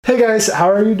Hey guys,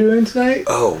 how are you doing tonight?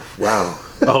 Oh, wow.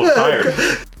 Oh, tired.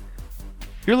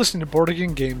 You're listening to Board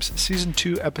Again Games, Season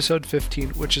 2, Episode 15,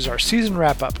 which is our season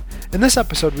wrap-up. In this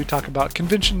episode, we talk about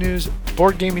convention news,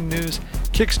 board gaming news,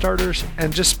 Kickstarters,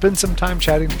 and just spend some time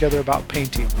chatting together about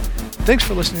painting. Thanks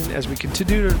for listening as we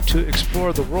continue to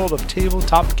explore the world of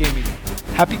tabletop gaming.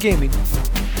 Happy gaming!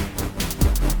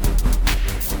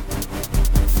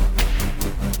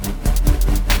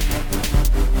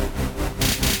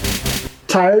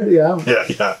 Tired? Yeah.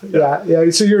 Yeah.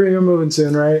 So you're moving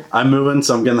soon, right? I'm moving,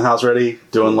 so I'm getting the house ready,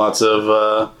 doing lots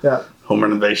of home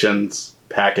renovations,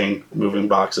 packing, moving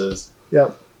boxes,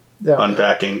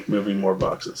 unpacking, moving more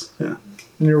boxes. Yeah.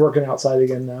 And you're working outside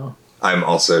again now. I'm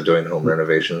also doing home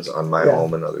renovations on my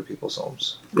home and other people's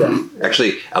homes. Yeah.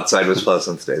 Actually, outside was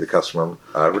pleasant today. The customer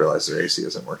realized their AC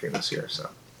isn't working this year, so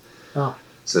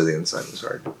the inside was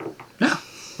hard. Yeah.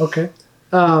 Okay.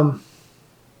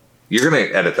 You're going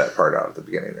to edit that part out at the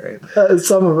beginning, right?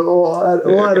 Some of it.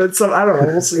 We'll edit some. I don't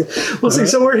know. We'll see.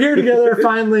 So we're here together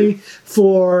finally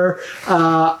for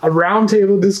a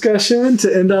roundtable discussion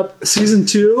to end up Season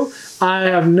 2. I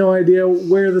have no idea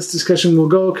where this discussion will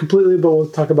go completely, but we'll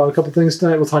talk about a couple things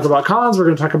tonight. We'll talk about cons. We're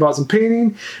going to talk about some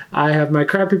painting. I have my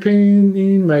crappy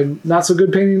painting, my not so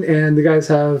good painting, and the guys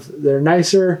have their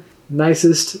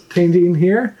nicest painting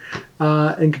here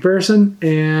in comparison.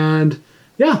 And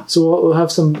yeah, so we'll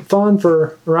have some fun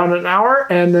for around an hour,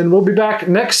 and then we'll be back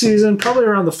next season, probably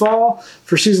around the fall,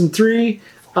 for Season 3.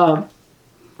 I'm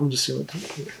just seeing what time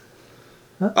it is.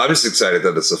 I'm just excited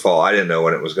that it's the fall. I didn't know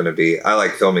when it was going to be. I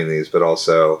like filming these, but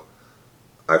also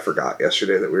I forgot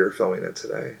yesterday that we were filming it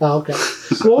today. Oh, okay.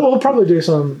 We'll probably do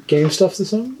some game stuff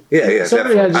this summer. Yeah,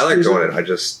 definitely. I like doing it. I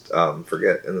just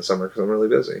forget in the summer because I'm really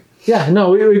busy. Yeah, no,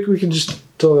 we can just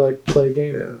totally play a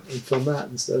game and film that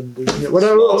instead.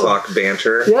 Whatever. Small talk,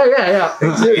 banter. Yeah.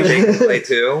 Things that you think to play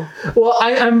too. Well,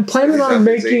 I'm planning on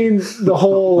making the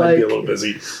whole Might be a little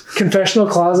busy. confessional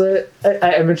closet.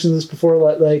 I mentioned this before,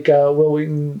 like Will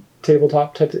Wheaton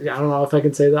tabletop type. I don't know if I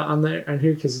can say that on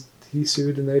here because he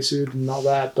sued and they sued and all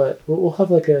that. But we'll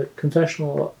have like a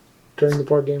confessional during the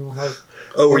board game. We'll have.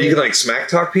 Oh, where you can like smack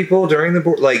talk people during the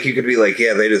board? Like you could be like,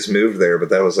 yeah, they just moved there, but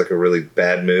that was like a really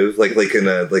bad move. Like in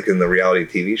the reality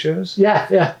TV shows.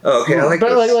 Yeah. Oh, okay, I like.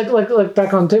 But this. like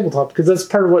back on tabletop, because that's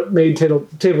part of what made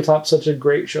tabletop such a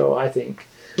great show. I think.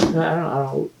 I don't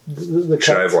know.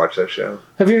 Should I have watched that show?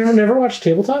 Have you never watched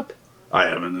tabletop? I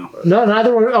haven't, no. No,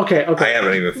 neither one. Okay. I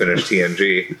haven't even finished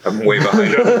TNG. I'm way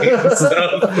behind on the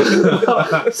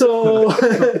stuff. So,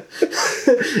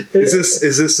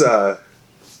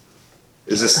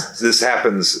 this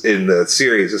happens in the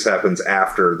series? This happens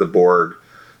after the Borg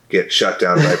get shut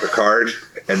down by Picard,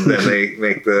 and then they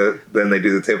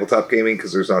do the tabletop gaming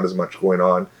because there's not as much going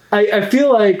on. I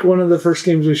feel like one of the first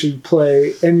games we should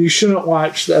play, and you shouldn't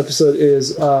watch the episode,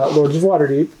 is Lords of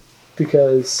Waterdeep,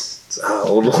 because.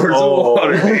 Lords of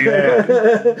Waterdeep.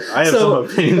 Yeah. I have some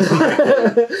opinions.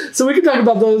 So we can talk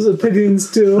about those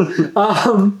opinions too.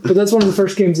 But that's one of the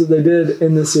first games that they did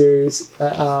in the series.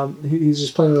 He's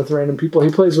just playing with random people. He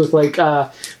plays with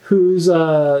who's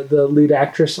the lead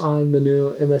actress on the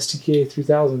new MST3K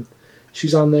 3000.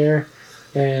 She's on there,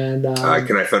 and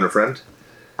can I phone a friend?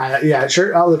 Yeah,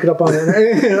 sure. I'll look it up on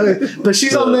it. But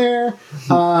she's on there.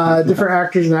 Different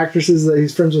actors and actresses that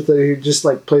he's friends with that he just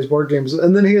like plays board games.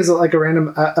 And then he has like a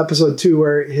random episode too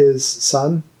where his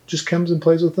son just comes and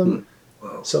plays with them.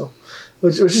 Wow. So,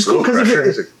 which is cool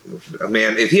because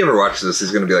man, if he ever watches this,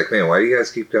 he's going to be like, man, why do you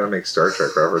guys keep going to make Star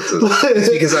Trek references? It's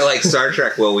because I like Star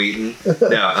Trek. Will Wheaton.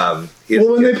 No,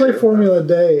 when they play Formula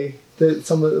Day.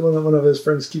 One of his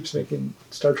friends keeps making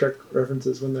Star Trek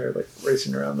references when they're like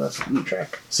racing around the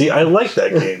track. See, I like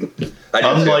that game.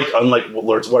 Unlike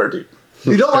Lords of Waterdeep.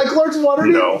 You don't like Lords of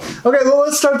Waterdeep? No. Okay, well,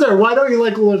 let's start there. Why don't you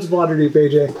like Lords of Waterdeep,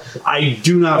 AJ? I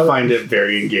do not find it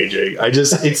very engaging.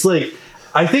 It's like,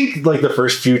 I think like the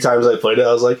first few times I played it,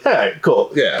 I was like, hey,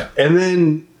 cool. Yeah. And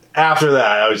then after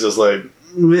that, I was just like,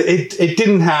 it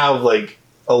didn't have like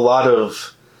a lot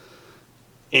of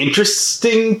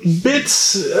interesting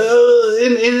bits in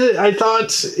it. I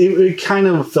thought it kind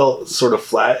of felt sort of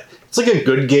flat. It's like a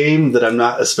good game that I'm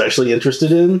not especially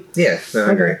interested in. Yeah, no,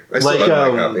 I agree. I still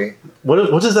have my copy.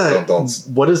 What is that?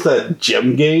 What is that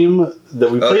gem game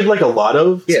that we played like a lot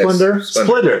of? Yeah,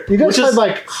 Splendor. You guys played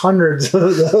like hundreds of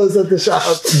those at the shop.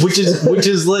 Which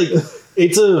is like,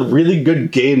 it's a really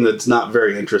good game that's not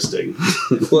very interesting.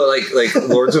 Well, like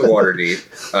Lords of Waterdeep,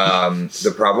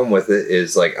 the problem with it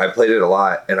is like I played it a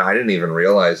lot and I didn't even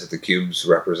realize that the cubes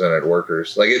represented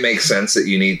workers. Like it makes sense that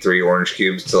you need 3 orange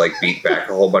cubes to like beat back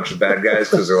a whole bunch of bad guys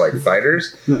because they're like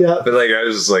fighters. Yeah. But like I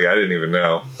was just like I didn't even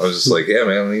know. I was just like, yeah,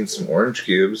 man, I need some orange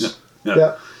cubes.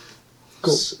 Yeah.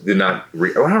 Cool. Did not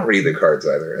I don't read the cards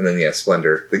either. And then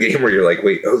Splendor, the game where you're like,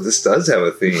 wait, this does have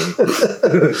a theme.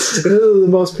 The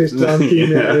most paced on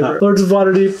theme ever. Lords of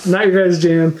Waterdeep, not your guys'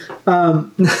 jam.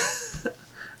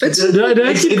 Did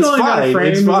I keep going out of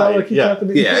frame? Is that what keeps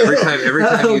happening? Yeah, every time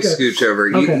you scooch over,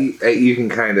 you can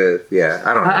kind of,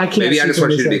 I don't know. I can't. Maybe I just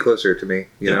want you to be closer to me.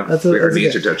 You know, our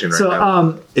knees are touching right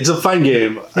now. It's a fun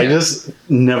game. I just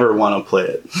never want to play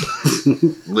it.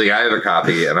 Like, I have a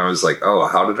copy, and I was like, oh,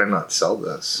 how did I not sell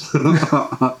this?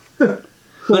 But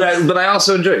I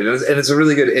also enjoy it, and it's a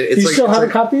really good. You still have a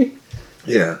copy?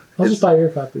 Yeah. I'll just buy your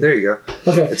copy. There you go.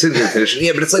 Okay. It's in good condition.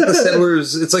 Yeah, but it's like the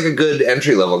Settlers. It's like a good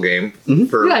entry level game.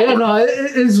 For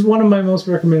it is one of my most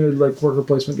recommended worker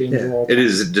placement games of all time. It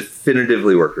is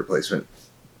definitively worker placement.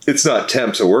 It's not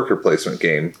Temp's a worker placement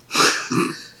game.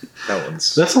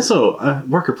 That's also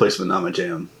worker placement, not my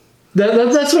jam.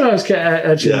 That's what I was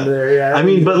etching there. Yeah, I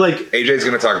mean, but AJ's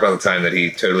going to talk about the time that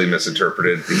he totally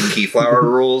misinterpreted the Keyflower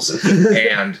rules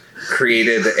and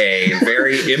created a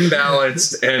very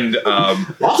imbalanced and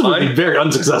ultimately very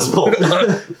unsuccessful.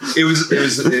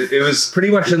 It was pretty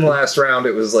much in the last round.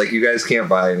 It was like, you guys can't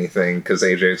buy anything because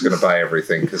AJ's going to buy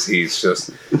everything because he's just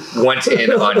went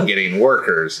in on getting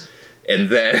workers. And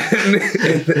then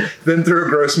through a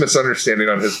gross misunderstanding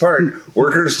on his part,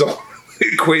 workers don't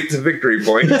equate to victory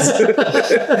points. And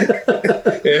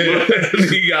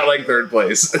he got third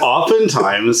place.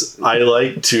 Oftentimes, I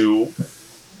like to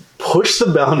push the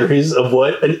boundaries of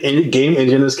what a game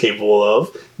engine is capable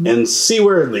of and see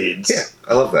where it leads. Yeah,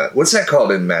 I love that. What's that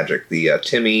called in Magic? The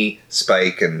Timmy,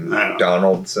 Spike, and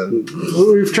Donaldson?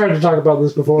 We've tried to talk about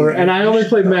this before, and I only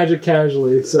played Magic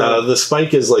casually. So the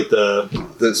Spike is like the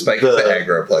Spike is the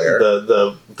aggro player.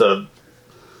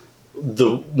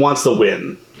 The wants to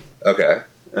win. Okay.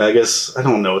 I guess I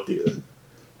don't know what the.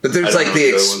 But there's the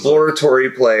exploratory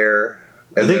player,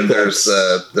 and then there's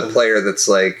the player that's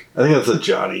like. I think that's the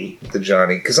Johnny. The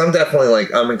Johnny, because I'm definitely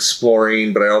I'm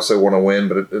exploring, but I also want to win,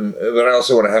 but I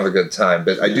also want to have a good time.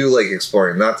 But I do like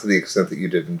exploring, not to the extent that you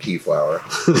did in Keyflower.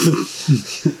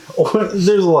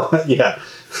 There's a lot, yeah.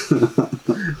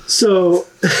 So.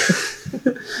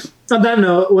 On that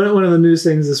note, one of the news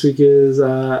things this week is,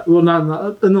 not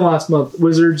in the last month,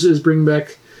 Wizards is bringing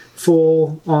back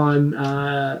full on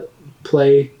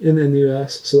play in the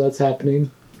U.S., so that's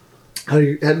happening. Do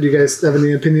you guys have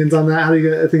any opinions on that? How do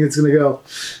you think it's going to go?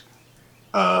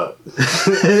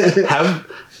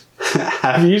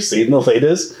 Have you seen the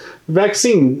latest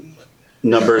vaccine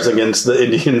numbers against the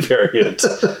Indian variant?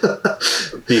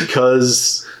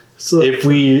 Because if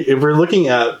we're looking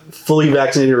at fully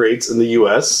vaccinated rates in the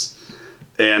U.S.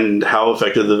 and how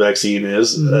effective the vaccine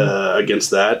is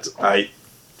against that, I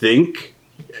think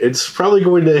it's probably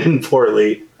going to end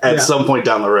poorly at some point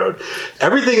down the road.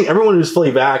 Everyone who's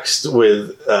fully vaxxed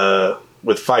with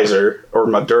Pfizer or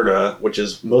Moderna, which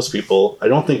is most people, I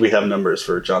don't think we have numbers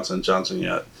for Johnson & Johnson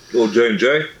yet. Well,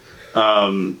 J&J. I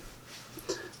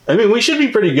mean, we should be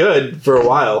pretty good for a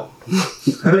while.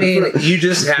 I mean, you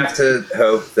just have to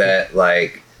hope that,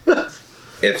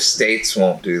 if states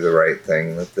won't do the right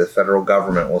thing, that the federal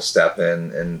government will step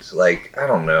in and, I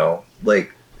don't know,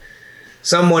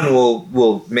 someone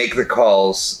will make the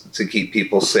calls to keep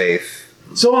people safe.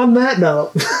 So on that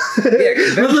note,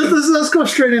 let's go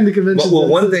straight into conventions. Well,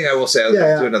 one thing I will say, I was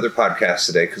listening to another podcast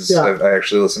today, because I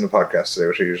actually listen to podcasts today,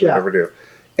 which I usually never do.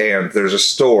 And there's a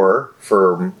store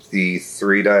for the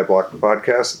 3 Die Block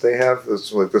podcast that they have.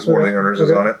 This one of the owners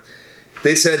is on it.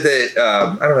 They said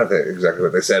that, I don't know exactly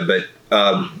what they said, but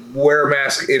wear a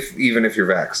mask even if you're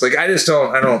vaxxed. I just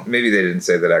don't, maybe they didn't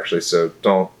say that actually, so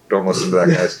don't listen to that,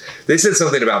 guys. They said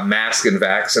something about mask and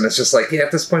vax, and it's just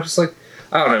at this point, just I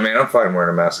don't know, man, I'm fine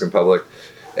wearing a mask in public.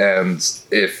 And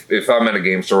if I'm at a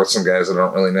game store with some guys I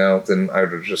don't really know, then I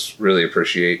would just really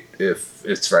appreciate if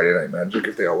it's Friday Night Magic,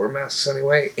 if they all wear masks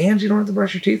anyway, and you don't have to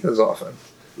brush your teeth as often.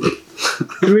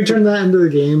 Can we turn that into the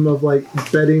game of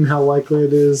betting how likely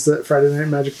it is that Friday Night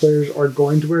Magic players are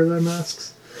going to wear their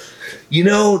masks? See,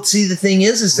 the thing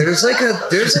is there's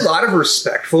a lot of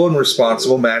respectful and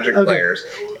responsible Magic players.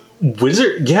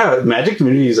 Magic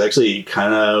community is actually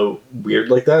kind of weird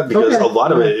like that, because a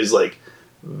lot of it is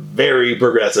very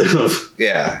progressive.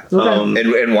 Yeah.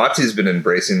 And Watsy's been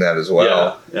embracing that as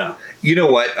well. Yeah. You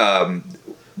know what?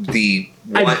 The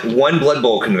one Blood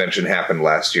Bowl convention happened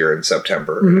last year in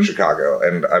September in Chicago,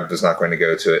 and I was not going to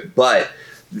go to it, but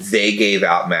they gave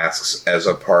out masks as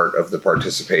a part of the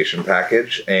participation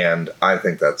package, and I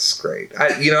think that's great.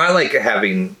 I like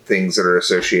having things that are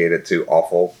associated to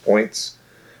awful points,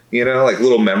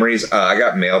 little memories. I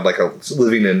got mailed,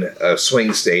 living in a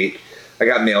swing state, I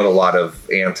got mailed a lot of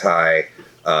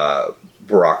anti-vax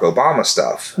Barack Obama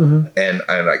stuff, and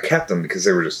I kept them because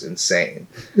they were just insane.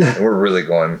 And we're really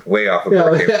going way off of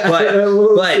board here. But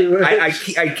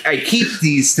I keep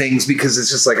these things because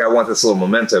it's just like I want this little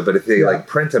memento. But if they like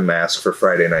print a mask for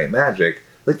Friday Night Magic,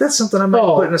 like that's something I might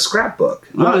put in a scrapbook.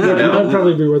 That'd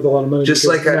probably be worth a lot of money. Just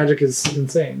like Magic is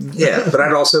insane. Yeah, but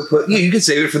I'd also put you could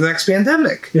save it for the next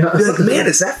pandemic. Yeah. Be like, man,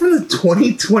 is that from the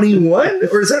 2021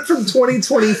 or is that from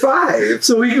 2025?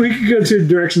 So we could go two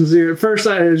directions here. First,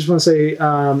 I just want to say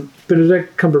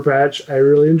Benedict Cumberbatch. I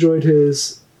really enjoyed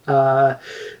his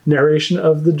narration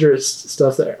of the Drizzt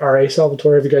stuff. That R.A.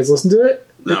 Salvatore. Have you guys listened to it?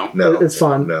 No, it's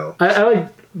fun. No, I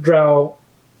like Drow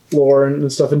lore and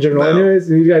stuff in general. No. Anyways,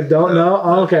 you guys don't know?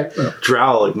 Oh, okay.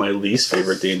 Drow, like my least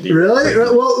favorite D&D. Really?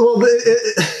 Well,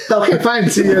 okay, fine.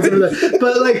 See you guys over there.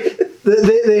 But like,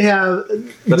 they have.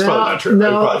 That's probably not true. I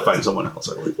would probably find someone else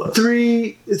I like less.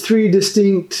 Three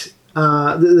distinct.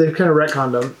 They've kind of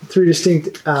retconned them. Three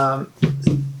distinct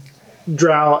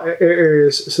Drow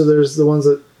areas. So there's the ones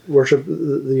that worship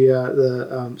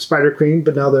the Spider Queen,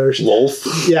 but now there's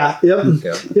Lolth. Yeah.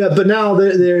 But now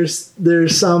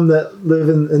there's some that live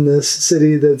in this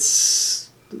city that's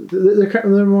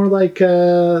they're more like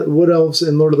wood elves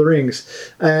in Lord of the Rings,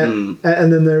 and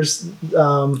then there's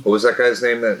what was that guy's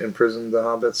name that imprisoned the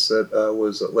hobbits? That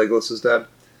was Legolas's dad.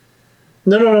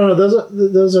 No.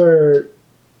 Those are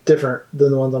different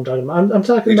than the ones I'm talking about. I'm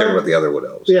talking about the other wood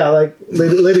elves. Yeah, like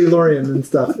Lady Lorien and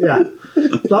stuff. Yeah,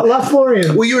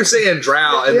 Lothlorien. Well, you were saying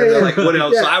Drow, and then they're like wood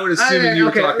elves. So I would assume you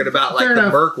were talking about like the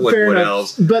Mirkwood wood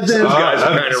elves. But then those guys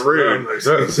are kind of rude. Makes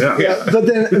sense. Yeah. But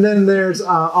then there's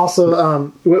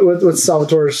also what's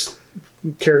Salvatore's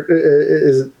character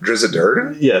is it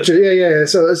Drizzt? Yeah.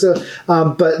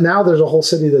 So but now there's a whole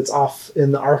city that's off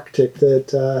in the Arctic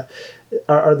that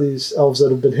are these elves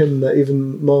that have been hidden that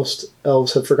even most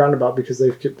elves have forgotten about because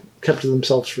they've kept to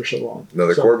themselves for so long.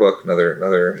 Another core book,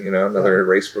 another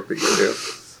race book that you can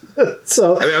do.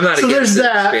 So I mean, I'm not so against there's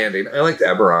that. expanding. I like the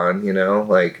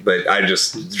Eberron, but I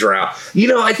just Drow.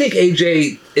 I think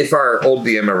AJ, if our old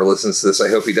DM ever listens to this, I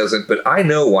hope he doesn't. But I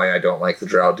know why I don't like the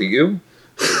Drow. Do you?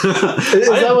 Is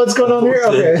that what's going on here?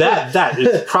 Okay. That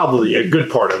is probably a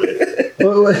good part of it.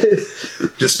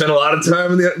 Just spent a lot of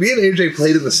time me and AJ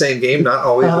played in the same game, not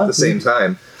always at the same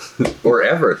time, or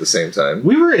ever at the same time.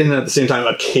 We were in at the same time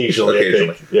occasionally. I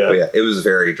think. Yeah. But yeah, it was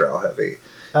very Drow heavy,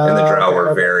 and the Drow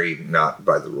were very not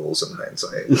by the rules in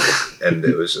hindsight, and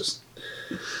it was just.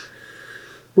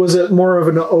 Was it more of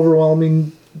an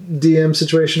overwhelming DM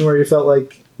situation where you felt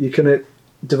like you couldn't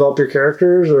develop your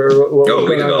characters, or what?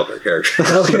 We developed our characters.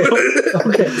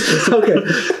 Okay.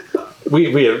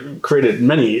 We have created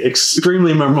many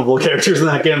extremely memorable characters in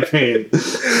that campaign.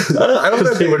 I don't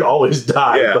know if they would always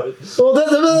die. Yeah. But. Well,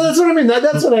 that's what I mean.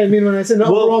 That's what I mean when I say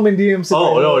overwhelming DM situation.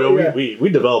 Oh no, we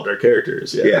developed our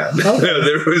characters. Yeah. No,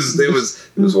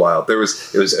 it was wild. It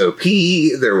was OP.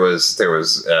 There was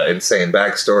insane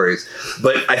backstories,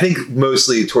 but I think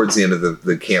mostly towards the end of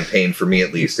the campaign, for me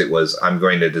at least, it was I'm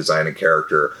going to design a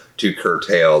character to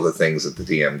curtail the things that the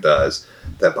DM does.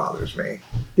 That bothers me.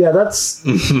 Yeah, that's.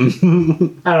 I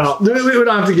don't know. We would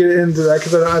not have to get into that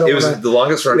because I don't. It was the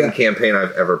longest running campaign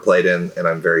I've ever played in, and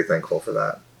I'm very thankful for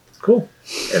that. Cool.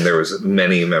 And there was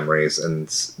many memories, and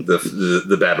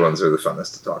the bad ones are the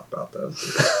funnest to talk about, though.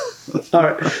 All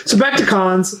right, so back to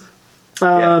cons.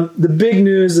 The big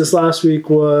news this last week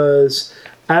was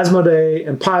Asmodee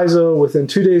and Paizo, within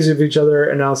 2 days of each other,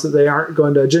 announced that they aren't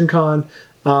going to Gen Con.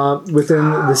 Within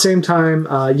the same time,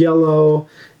 Yellow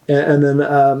and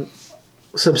then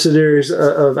subsidiaries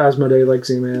of Asmodee like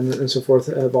Z-Man and so forth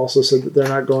have also said that they're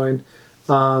not going.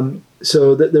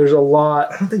 So there's a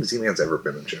lot. I don't think Z-Man's ever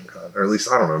been in Gen Con, or at least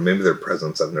I don't know. Maybe their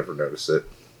presence, I've never noticed it.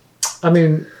 I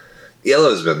mean,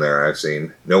 Yellow's been there. I've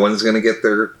seen. No one's going to get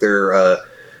their.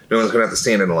 No one's going to have to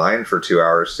stand in line for 2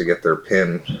 hours to get their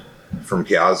pin from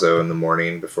Piazza in the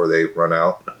morning before they run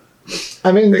out.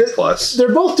 I mean, plus.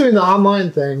 They're both doing the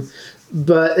online thing,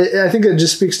 but I think it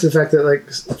just speaks to the fact that,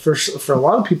 like, for a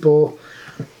lot of people,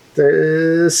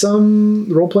 there is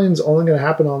some role playing is only going to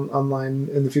happen online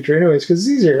in the future, anyways, because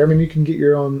it's easier. I mean, you can get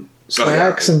your own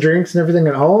snacks and drinks and everything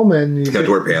at home, and you have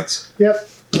to wear pants. Yep,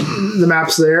 the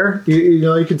map's there.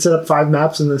 You can set up 5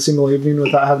 maps in a single evening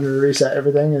without having to reset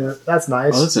everything, and that's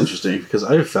nice. Oh, that's interesting because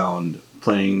I've found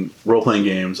playing role playing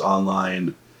games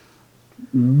online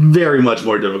very much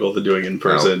more difficult than doing in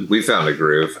person. We found a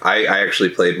groove. I actually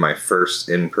played my first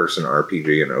in-person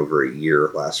RPG in over a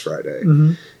year last Friday.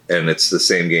 Mm-hmm. And it's the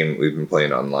same game we've been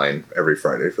playing online every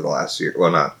Friday for the last year.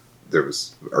 Well,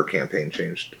 our campaign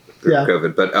changed through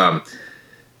COVID. But, and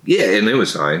it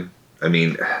was fine. I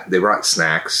mean, they brought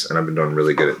snacks, and I've been doing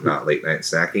really good at not late night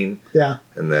snacking. Yeah.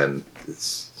 And then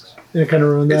it's And it kind of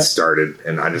ruined It that. started,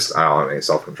 and I don't have any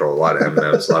self-control. A lot of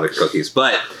M&Ms, a lot of cookies.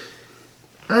 But,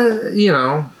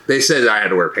 they said I had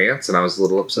to wear pants, and I was a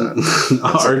little upset.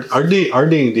 our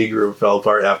D&D group fell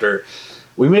apart after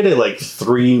we made it like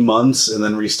 3 months and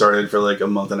then restarted for like a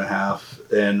month and a half,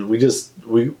 and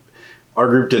our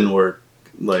group didn't work.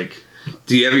 Like,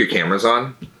 Do you have your cameras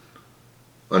on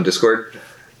Discord?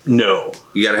 no.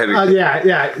 You gotta have your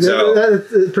Yeah. So-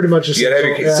 That's pretty much You gotta have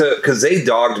your, essential, because they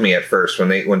dogged me at first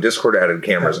when Discord added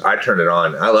cameras. I turned it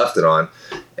on, I left it on,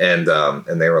 and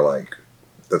they were like,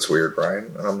 "That's weird,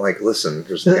 Brian." And I'm like, "Listen,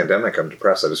 there's a pandemic. I'm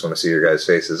depressed. I just want to see your guys'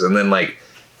 faces." And then like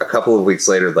a couple of weeks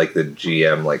later, like the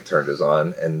GM like turned his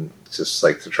on and just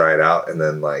like to try it out, and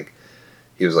then like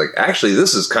he was like, "Actually,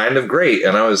 this is kind of great."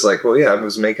 And I was like, "Well, yeah, I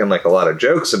was making like a lot of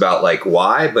jokes about like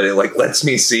why, but it like lets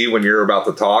me see when you're about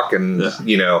to talk, and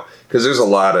because there's a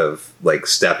lot of like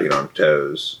stepping on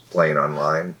toes playing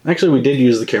online." Actually, we did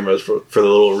use the cameras for the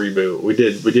little reboot. We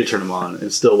did turn them on.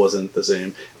 It still wasn't the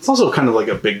same. It's also kind of like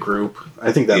a big group.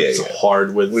 I think that's Yeah.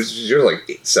 hard with. You're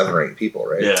like 7 or 8 people,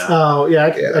 right? Yeah. Oh, yeah, I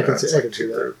can it's see, like I can see 2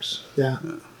 that. groups. Yeah.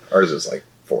 Ours is like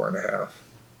 4.5.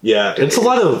 Yeah, it's a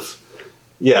lot of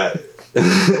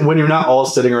when you're not all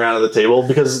sitting around at the table,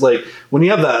 because like when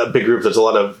you have that big group, there's a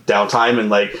lot of downtime and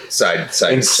like Side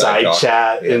side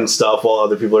chat and stuff while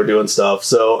other people are doing stuff.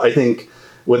 So I think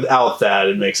without that,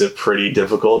 it makes it pretty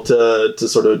difficult to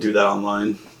sort of do that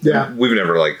online. Yeah. We've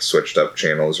never like switched up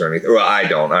channels or anything. Well, I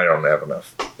don't have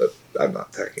enough, but I'm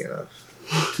not techy enough.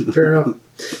 Fair enough.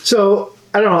 So,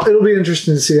 I don't know. It'll be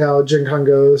interesting to see how Gen Con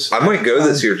goes. I might go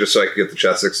this year just so I can get the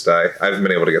Chessex die. I haven't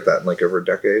been able to get that in like over a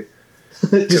decade.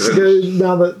 Just good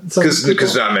now that some people-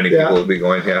 Because not many people will be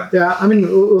going, yeah. Yeah, I mean,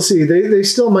 we'll see. They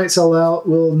still might sell out.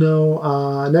 We'll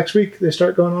know next week. They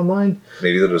start going online.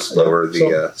 Maybe they'll just lower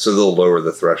so they'll lower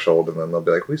the threshold, and then they'll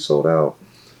be like, "We sold out."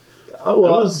 Well,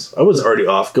 I was already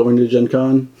off going to Gen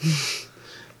Con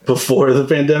before the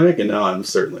pandemic, and now I'm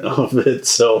certainly off it.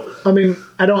 So I mean,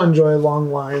 I don't enjoy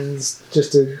long lines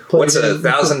just to play. What's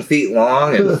 1,000 feet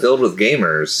long and filled with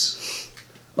gamers?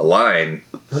 A line.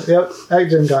 Yep, at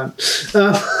Gen Con.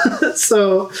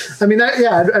 So, I mean,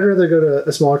 I'd rather go to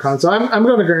a smaller con. So I'm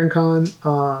going to Grand Con,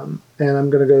 and I'm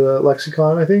going to go to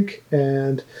Lexicon, I think,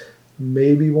 and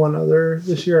maybe one other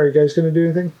this year. Are you guys going to do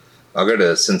anything? I'll go to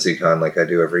CincyCon like I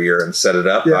do every year and set it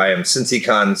up. Yeah. I am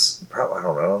CincyCon's,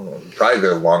 probably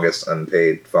their longest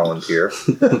unpaid volunteer.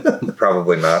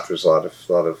 Probably not. There's a lot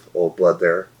of old blood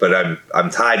there, but I'm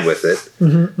tied with it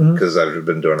because I've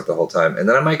been doing it the whole time. And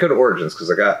then I might go to Origins because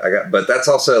I got, but that's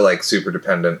also like super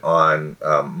dependent on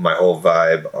my whole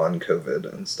vibe on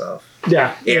COVID and stuff.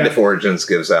 Yeah. And if Origins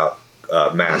gives out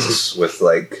masks with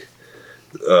like,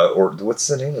 or what's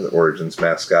the name of the Origins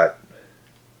mascot?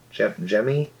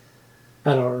 Jemmy?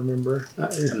 I don't remember. no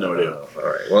idea. All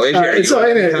right. Well, AJ, are you so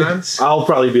going to anyway. cons? I'll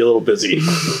probably be a little busy.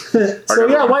 So, number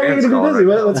yeah, one why are you fan's going to calling be busy?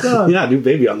 right now. What's going on? Yeah, new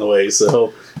baby on the way,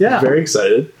 so Yeah. very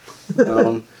excited.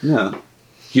 Yeah.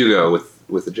 Hugo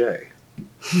with a J.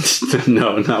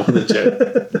 No, not with a J.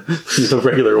 The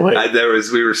regular way.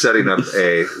 We were setting up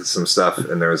some stuff,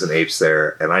 and there was an H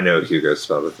there, and I know Hugo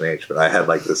spelled with an H, but I had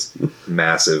like this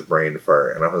massive brain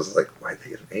fart, and I was like, why'd they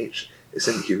get an H?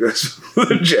 Isn't Hugo spelled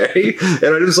with a J?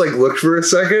 And I just like looked for a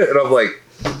second, and I'm like,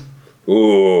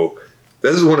 ooh.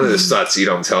 This is one of the stunts you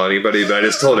don't tell anybody, but I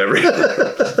just told everyone.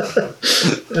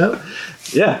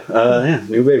 Yeah,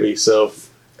 new baby. So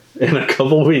in a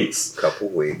couple weeks. Couple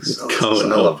weeks. It's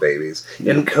coming I love babies.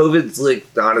 And COVID's like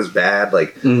not as bad.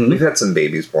 Like we've had some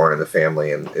babies born in the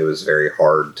family, and it was very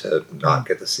hard to not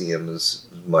get to see them as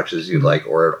much as you'd like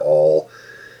or at all.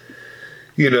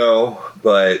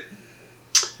 But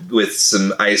with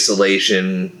some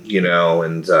isolation,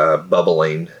 and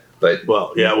bubbling. But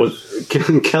Well, yeah,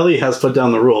 Kelly has put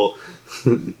down the rule.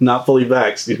 Not fully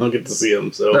vaxxed, you don't get to see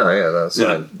them. So no, yeah, that's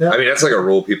fine. Yeah. I mean, that's like a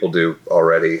rule people do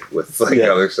already with like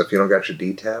Yeah. other stuff. You don't got your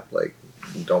DTaP, like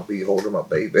don't be holding my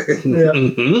baby. Yeah.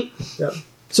 Mm-hmm. Yeah.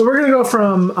 So we're going to go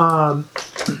from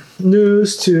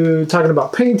news to talking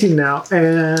about painting now.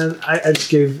 And I just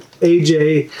gave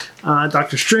AJ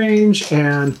Doctor Strange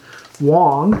and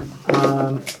Wong,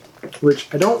 which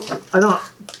I don't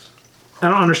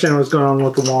understand what's going on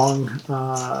with the Wong.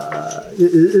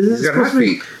 Is He's it got supposed to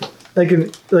be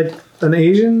feet. like an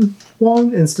Asian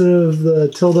Wong instead of the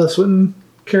Tilda Swinton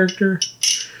character?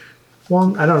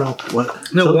 Wong? I don't know.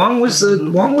 What? No, Wong was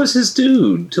his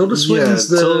dude. Tilda Swinton's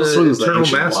Tilda Swinton's the Eternal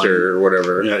ancient Master or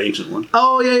whatever. Yeah, ancient one.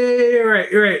 Oh, yeah,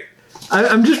 you're right.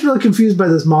 I'm just really confused by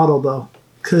this model, though,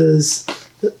 because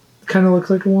it kind of looks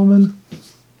like a woman.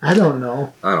 I don't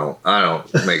know. I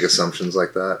don't make assumptions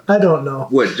like that. I don't know.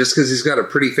 What? Just because he's got a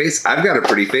pretty face? I've got a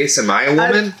pretty face. Am I a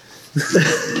woman?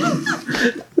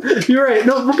 You're right.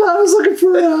 No, but I was looking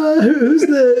for who's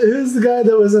the guy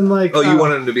that was in like. Oh, you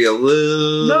want him to be a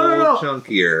little No.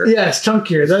 chunkier. Yes,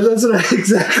 chunkier. That's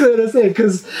exactly what I say.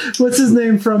 Because what's his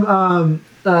name from?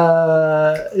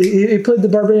 He played the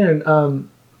barbarian.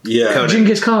 Yeah. Conan.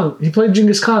 Genghis Khan. He played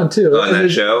Genghis Khan too. Oh, in that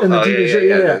show? In the Oh, TV show.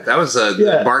 yeah. That was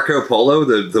Marco Polo,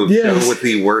 the Yes. show with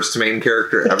the worst main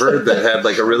character ever that had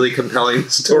like a really compelling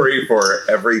story for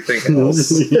everything else.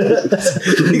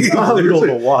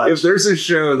 If there's a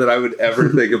show that I would ever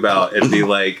think about and be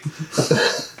like,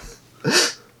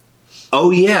 oh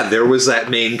yeah, there was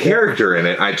that main character in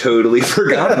it. I totally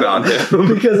forgot about him.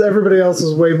 Because everybody else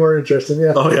was way more interesting.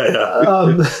 Yeah. Oh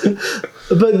yeah.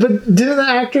 But didn't the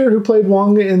actor who played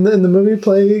Wong in the movie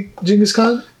play Genghis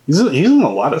Khan? He's in a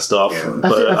lot of stuff,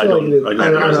 but I feel like he did.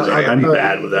 I'm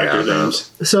bad with actor names.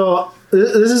 So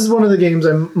this is one of the games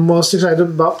I'm most excited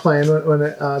about playing when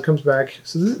it comes back.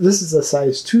 So this is a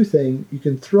size 2 thing. You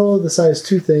can throw the size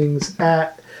 2 things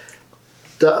at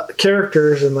the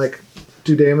characters and like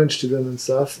do damage to them and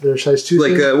stuff. They're size 2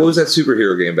 Like, things. what was that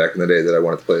superhero game back in the day that I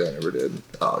wanted to play that I never did?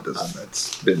 Oh, it doesn't.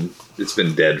 It's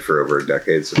been dead for over a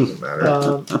decade, so it doesn't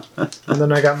matter. And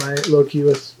then I got my Loki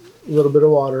with a little bit of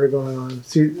water going on.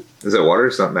 See, Is that water?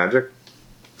 It's not magic?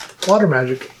 water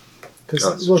magic. Because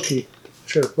Oh. Loki.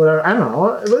 Sure, whatever. I don't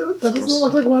know. That doesn't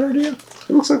look like water to you? It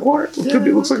looks like water.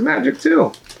 It looks like magic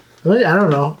too. I don't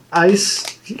know. Ice.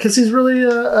 Because he's really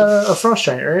a frost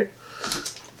giant, right?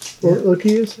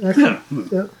 Loki is? Actually?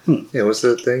 Yeah. Yeah, what's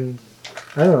that thing?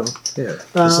 I don't know. Yeah.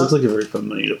 This looks like a very fun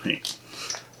money to paint.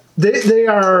 They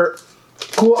are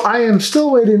cool. I am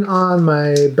still waiting on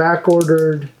my back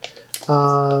ordered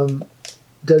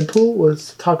Deadpool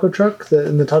with taco truck.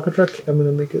 In the taco truck, I'm going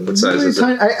to make it. What size is it?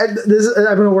 I'm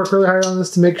going to work really hard on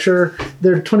this to make sure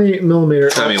they're 28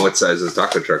 millimeter. I mean, what size is the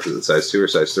taco truck? Is it size 2 or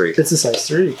size 3? It's a size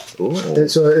 3. Ooh.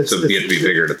 So you have to be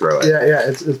bigger to throw it. Yeah,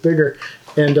 it's bigger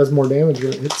and does more damage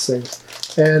when it hits things.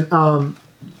 And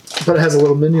but it has a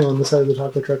little menu on the side of the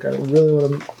taco truck. I really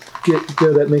want to get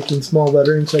good at making small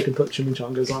lettering so I can put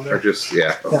chimichangas on Or there. just,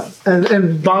 yeah. Yeah,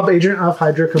 and Bob Agent of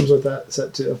Hydra comes with that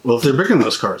set too. Well, if they're bigger than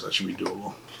those cars, that should be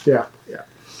doable. Yeah.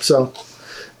 So,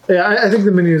 yeah, I think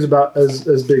the menu is about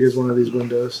as big as one of these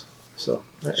windows. So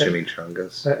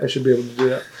Chimichangas. I should be able to do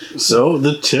that. So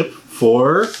the tip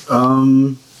for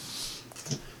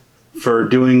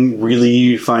doing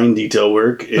really fine detail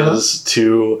work is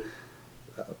to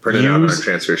Print it out on a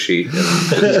transfer sheet.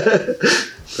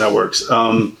 that works.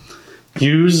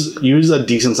 Use a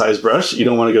decent sized brush. You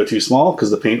don't want to go too small because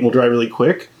the paint will dry really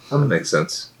quick. That makes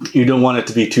sense. You don't want it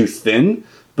to be too thin,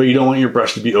 but you don't want your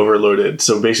brush to be overloaded.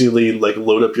 So basically, like,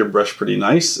 load up your brush pretty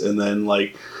nice, and then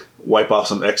like wipe off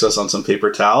some excess on some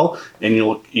paper towel, and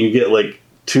you get like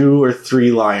 2 or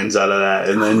 3 lines out of that,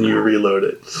 and then you reload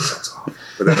it. That's awful.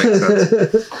 But that makes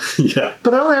sense. Yeah.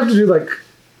 But I only have to do like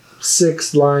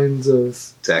 6 lines of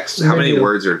Text. How many Menu.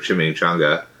 words are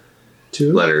chimichanga?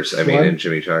 2 Letters, I mean, One. in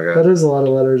chimichanga. That is a lot of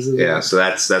letters. Isn't Yeah, it? so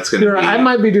that's going to You're be... right. I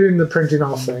might be doing the printing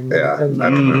off thing. Yeah, And- I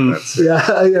don't know if that's...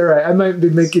 yeah, you're right. I might be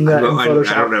making that in I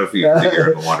Photoshop. don't know if you can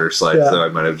figure out the water slides, Yeah. though. I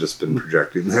might have just been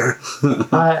projecting there.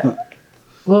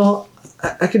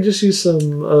 I could just use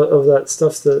some of that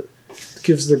stuff that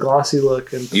gives the glossy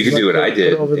look. And You can do what I put it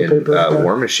did over the in paper. Yeah.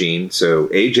 War Machine. So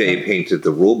AJ painted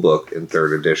the rule book in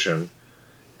 3rd edition,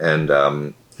 and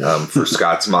for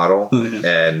Scott's model,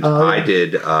 and I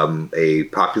did a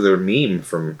popular meme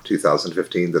from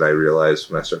 2015 that I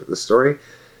realized when I started this story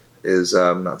is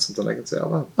not something I can say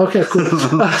out loud. Okay, cool.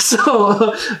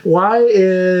 So, why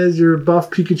is your buff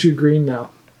Pikachu green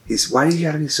now? Why do you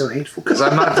gotta be so hateful? Because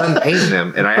I'm not done painting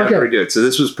him, and I have to Okay. redo it. So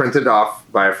this was printed off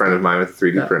by a friend of mine with a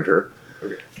 3D printer.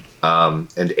 And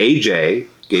AJ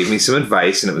gave me some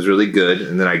advice, and it was really good.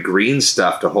 And then I green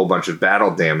stuffed a whole bunch of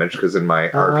battle damage because in my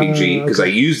RPG, because I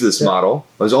used this model.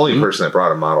 I was the only person that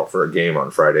brought a model for a game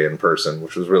on Friday in person,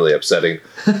 which was really upsetting,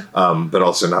 but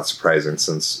also not surprising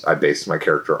since I based my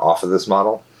character off of this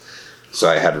model. So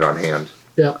I had it on hand.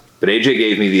 Yeah. But AJ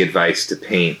gave me the advice to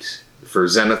paint for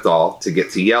Zenithal to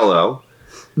get to yellow,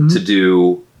 to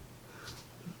do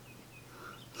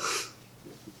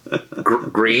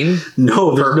green.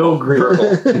 No, there's no green.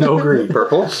 Purple. No green.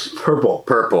 Purple. Purple.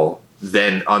 Purple.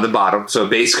 Then on the bottom, so a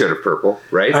base coat of purple,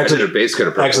 right? Actually- I did a base coat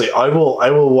of purple. Actually, I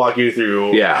will walk you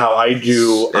through Yeah. how I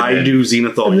do And then-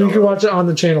 Zenithal And you can yellow. watch it on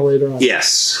the channel later on.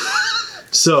 Yes.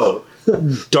 So,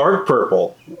 dark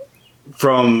purple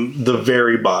from the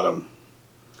very bottom.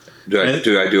 Do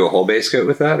I do a whole base coat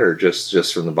with that, or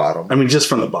just from the bottom? I mean, just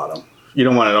from the bottom. You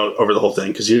don't want it over the whole thing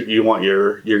because you want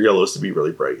your yellows to be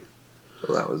really bright.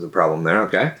 Well, that was the problem there.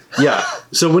 Okay. Yeah.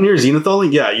 So when you're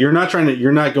zenithaling, you're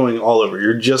not going all over.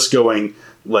 You're just going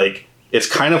like It's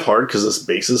kind of hard because this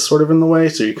base is sort of in the way,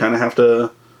 so you kind of have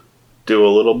to do a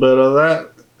little bit of that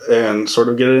and sort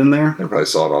of get it in there. I probably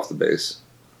saw it off the base.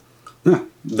 Yeah,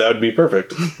 that would be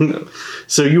perfect.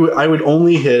 So I would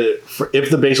only hit it if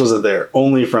the base wasn't there,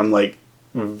 only from like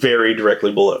very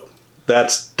directly below.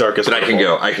 That's darkest. But I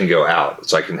can go out,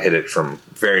 so I can hit it from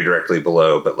very directly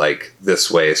below, but like this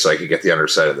way, so I could get the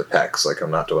underside of the pecs. Like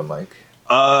I'm not doing like.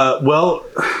 Well,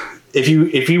 if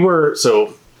you were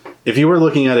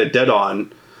looking at it dead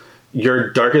on,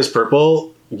 your darkest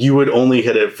purple, you would only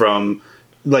hit it from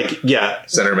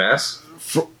Center mass,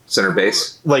 center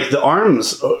base. Like the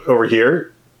arms over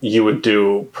here, you would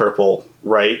do purple,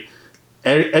 right?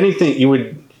 Anything you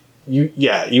would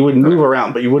move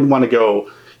around, but you wouldn't want to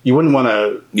go. You wouldn't want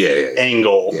to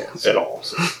angle at all.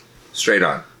 Straight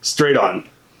on. Straight on.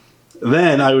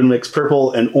 Then I would mix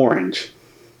purple and orange.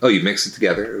 Oh, you mix it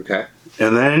together, okay.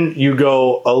 And then you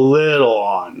go a little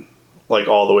on, like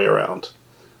all the way around.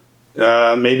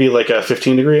 Maybe like a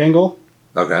 15-degree angle.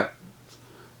 Okay.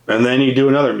 And then you do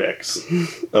another mix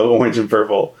of orange and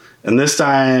purple. And this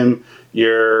time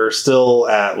you're still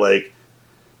at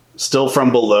still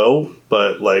from below,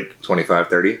 but like 25,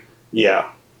 30?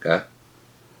 Yeah. Okay.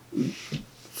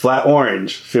 Flat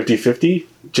orange, 50-50,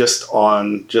 just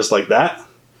like that.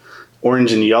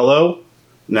 Orange and yellow,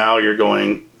 now you're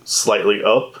going slightly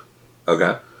up.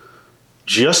 Okay.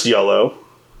 Just yellow,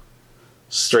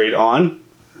 straight on.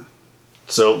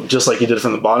 So just like you did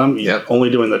from the bottom, only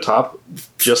doing the top,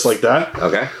 just like that.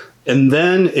 Okay. And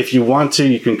then if you want to,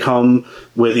 you can come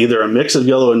with either a mix of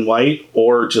yellow and white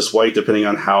or just white, depending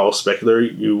on how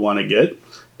specular you want to get.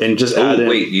 And just add in...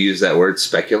 Wait, you use that word,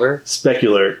 specular?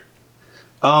 Specular.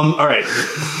 All right.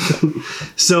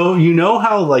 So you know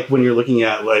how when you're looking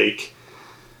at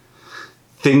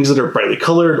things that are brightly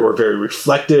colored or very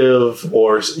reflective,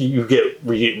 or you get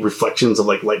reflections of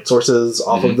light sources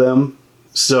off of them.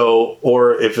 So,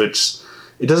 or if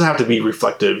it doesn't have to be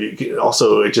reflective.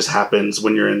 It just happens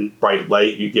when you're in bright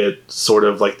light. You get sort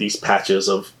of these patches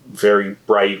of very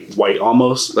bright white,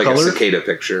 almost like color. A cicada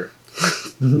picture.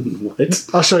 What?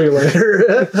 I'll show you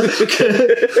later.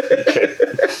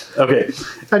 Okay.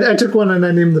 I took one and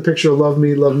I named the picture "Love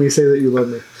Me, Say That You Love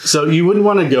Me." So you wouldn't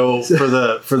want to go for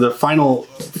the final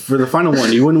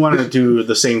one. You wouldn't want to do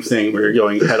the same thing where you're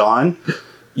going head on.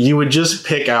 You would just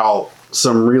pick out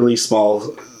some really small,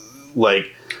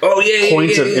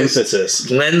 points of emphasis.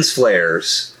 Lens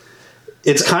flares.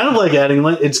 It's kind of like adding.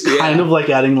 It's kind of like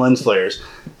adding lens flares.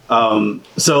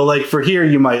 So for here,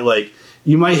 you might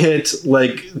hit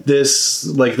this,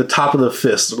 the top of the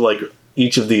fist,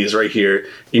 each of these right here,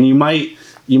 and you might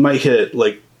hit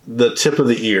the tip of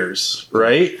the ears,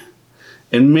 right?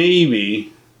 And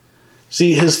maybe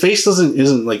see his face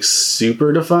isn't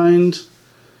super defined.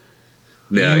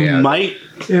 No,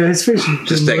 his face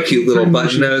just that cute little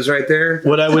button nose right there.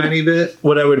 What I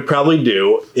would probably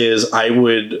do is I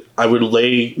would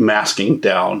lay masking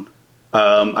down.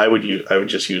 I would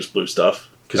just use blue stuff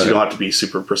because you don't have to be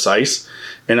super precise,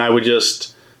 and I would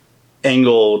just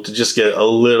angle to just get a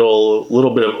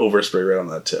little bit of overspray right on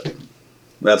that tip.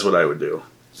 That's what I would do.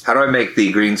 How do I make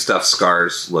the green stuff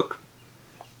scars look?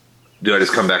 Do I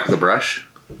just come back with a brush?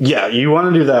 Yeah, you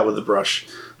want to do that with the brush.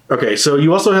 Okay, so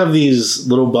you also have these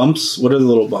little bumps. What are the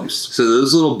little bumps? So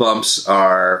those little bumps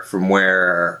are from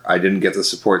where I didn't get the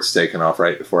supports taken off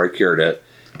right before I cured it.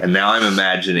 And now I'm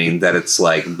imagining that it's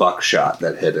buckshot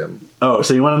that hit him. Oh,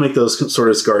 so you want to make those sort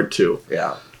of scarred too.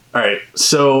 Yeah. All right,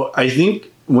 so I think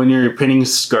when you're pinning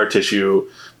scar tissue,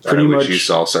 pretty much... you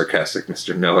saw sarcastic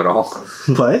Mr. Know-It-All.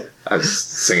 What? I was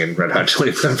singing Red Hot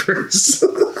Chili Peppers.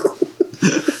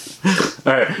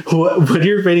 All right, when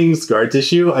you're pinning scar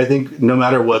tissue, I think no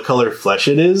matter what color flesh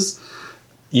it is,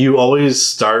 you always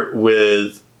start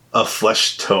with a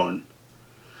flesh tone.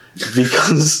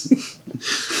 Because...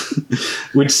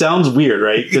 which sounds weird,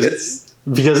 right? Yes.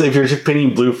 Because if you're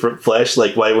pinning blue flesh,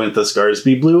 why wouldn't the scars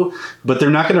be blue? But they're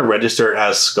not going to register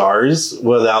as scars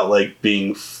without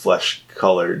being flesh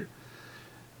colored.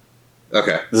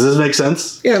 Okay. Does this make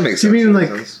sense? Yeah, it makes sense. You mean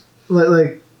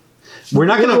we're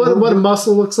not going to what a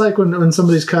muscle looks like when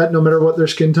somebody's cut, no matter what their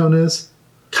skin tone is?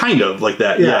 Kind of like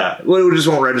that, yeah. Well, it just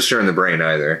won't register in the brain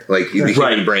either. The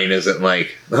human brain isn't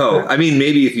I mean,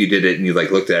 maybe if you did it and you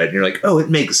looked at it and you're oh, it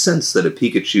makes sense that a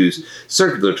Pikachu's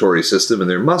circulatory system and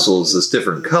their muscles is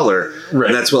different color. Right.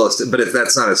 And that's but if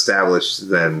that's not established,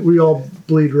 then... We all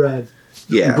bleed red.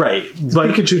 Yeah. Right.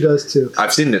 But Pikachu does too.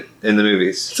 I've seen it in the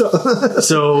movies.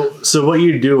 So what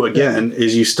you do again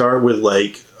is you start with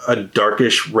a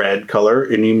darkish red color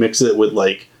and you mix it with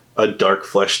a dark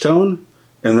flesh tone.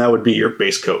 And that would be your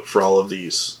base coat for all of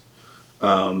these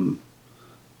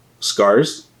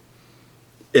scars.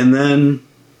 And then,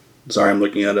 sorry, I'm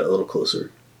looking at it a little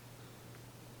closer.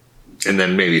 And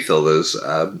then maybe fill those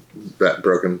that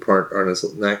broken part on his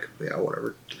neck. Yeah,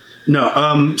 whatever.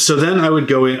 No, so then I would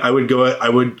go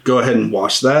ahead and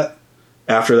wash that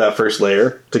after that first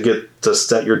layer to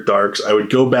set your darks. I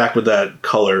would go back with that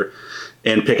color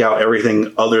and pick out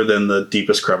everything other than the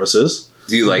deepest crevices.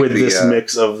 Do you like with this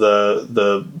mix of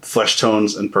the flesh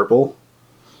tones and purple?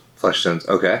 Flesh tones.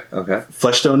 Okay.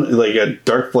 Flesh tone, like a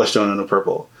dark flesh tone and a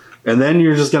purple. And then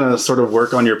you're just gonna sort of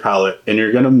work on your palette, and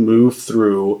you're gonna move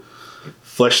through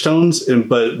flesh tones.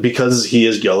 But because he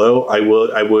is yellow, I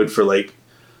would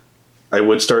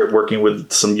start working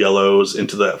with some yellows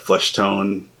into that flesh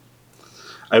tone.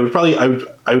 I would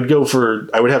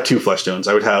have two flesh tones.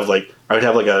 I would have like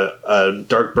a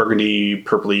dark burgundy,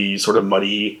 purpley, sort of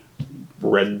muddy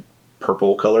red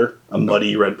purple color, a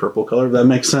muddy red purple color, if that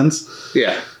makes sense.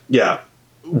 Yeah.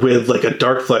 With like a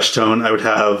dark flesh tone, I would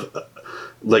have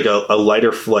like a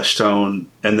lighter flesh tone,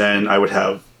 and then I would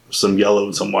have some yellow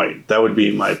and some white. That would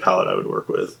be my palette I would work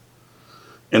with.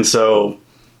 And so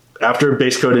after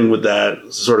base coating with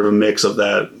that sort of a mix of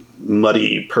that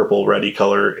muddy purple reddy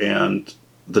color and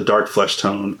the dark flesh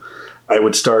tone, I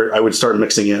would start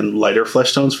mixing in lighter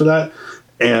flesh tones for that.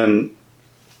 And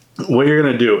what you're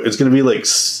going to do, it's going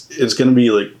to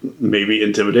be like maybe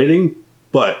intimidating,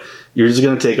 but you're just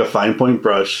going to take a fine point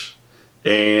brush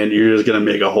and you're just going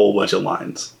to make a whole bunch of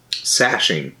lines.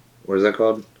 Sashing. What is that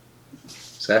called?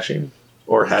 Sashing?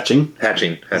 Or hatching.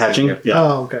 Hatching. Yeah.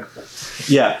 Oh, okay.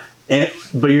 Yeah.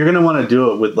 But you're going to want to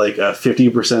do it with like a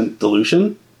 50%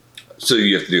 dilution. So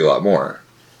you have to do a lot more.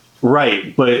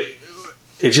 Right. But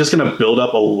it's just going to build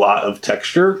up a lot of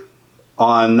texture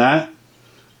on that.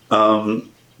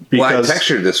 Because I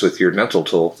textured this with your Mental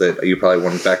tool that you probably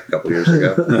won back a couple years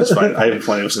ago. That's fine. I have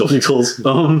plenty of sculpting tools.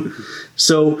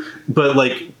 But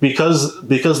like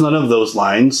because none of those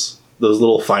lines, those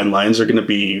little fine lines, are going to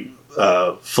be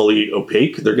fully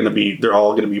opaque. They're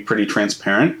all going to be pretty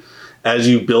transparent. As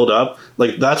you build up,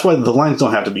 like that's why the lines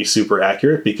don't have to be super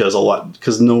accurate because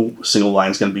no single line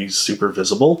is going to be super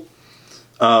visible,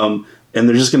 and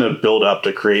they're just going to build up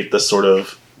to create this sort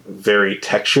of very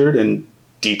textured and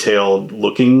detailed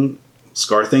looking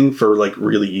scar thing for like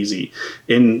really easy.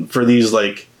 And for these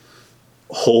like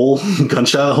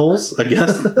gunshot holes, I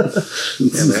guess.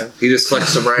 Yeah, man. He just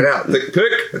flexed them right out. Pick.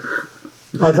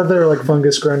 I thought they were like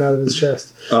fungus growing out of his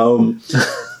chest. I would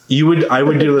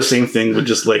do the same thing with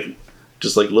just like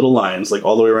little lines, like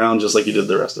all the way around, just like you did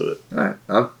the rest of it. All right.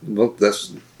 Well,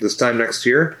 that's this time next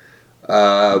year.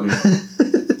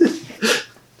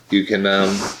 You can.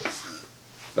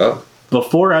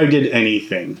 Before I did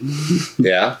anything.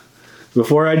 Yeah.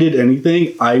 Before I did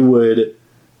anything, I would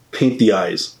paint the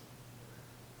eyes.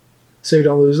 So you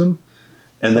don't lose them?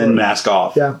 And then mask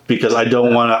off. Yeah. Because I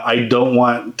don't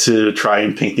want to try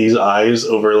and paint these eyes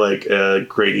over like a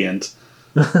gradient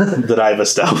that I've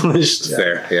established.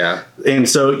 Fair, yeah. And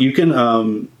so you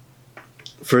can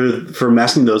for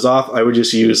masking those off, I would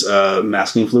just use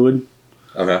masking fluid.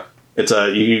 Okay. It's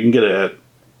you can get it at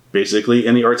basically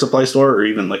any art supply store or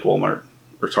even like Walmart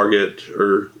or Target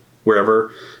or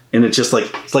wherever. And it's just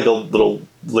like a little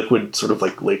liquid sort of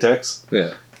like latex.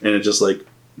 Yeah. And it just like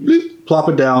bloop, plop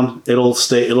it down. It'll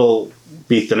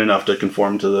be thin enough to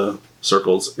conform to the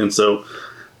circles. And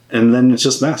then it's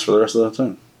just masked for the rest of the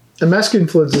time. And masking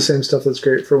fluid's the same stuff that's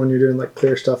great for when you're doing like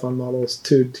clear stuff on models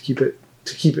too, to keep it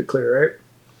clear, right?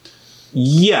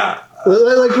 Yeah.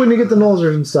 Like when you get the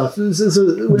nulzers and stuff.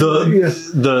 The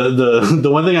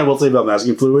one thing I will say about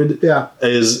masking fluid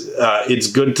is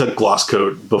it's good to gloss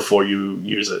coat before you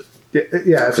use it. To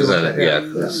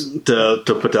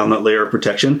put down that layer of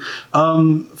protection. I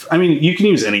mean, you can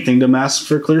use anything to mask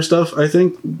for clear stuff, I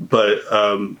think, but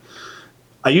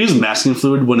I use masking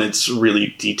fluid when it's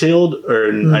really detailed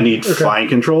or I need fine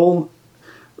control.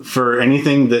 For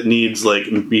anything that needs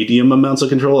like medium amounts of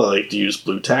control, I like to use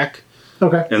blue tack.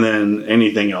 Okay. And then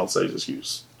anything else, I just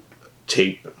use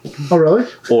tape. Oh, really?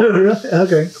 Or,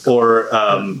 okay.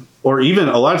 Or even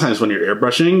a lot of times when you're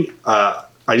airbrushing, I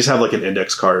just have like an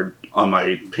index card on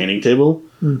my painting table,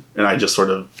 and I just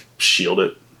sort of shield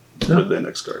it with the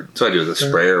index card. So I do with a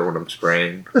sprayer when I'm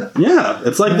spraying. Yeah,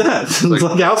 it's like that. It's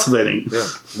like house painting. Yeah.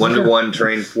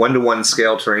 1-to-1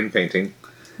 scale terrain painting.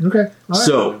 Okay. All right.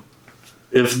 So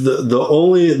if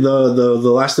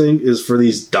the last thing is for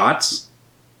these dots,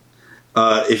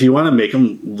 if you want to make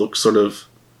them look sort of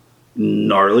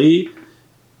gnarly,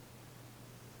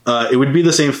 it would be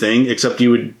the same thing, except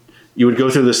you would go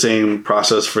through the same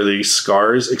process for these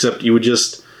scars, except you would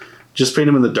just paint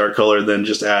them in the dark color, then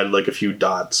just add like a few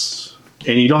dots.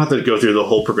 And you don't have to go through the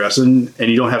whole progression,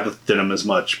 and you don't have to thin them as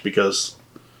much because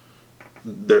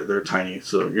they're tiny,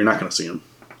 so you're not going to see them.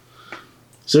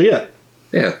 So yeah,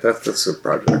 that's a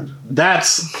project.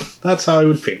 That's how I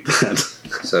would paint that.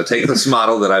 So take this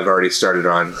model that I've already started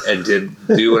on and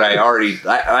do what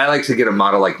I like to get a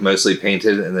model like mostly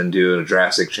painted and then do a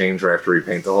drastic change where I have to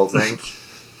repaint the whole thing.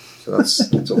 So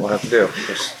that's what we'll have to do.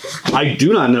 I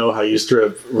do not know how you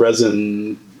strip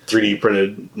resin 3D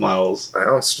printed models. I'm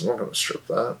not going to strip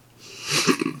that.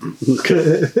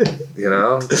 Okay. You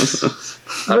know?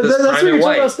 But that's what you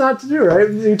told us not to do, right?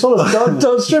 You told us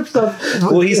don't strip stuff.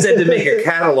 Well, he said to make a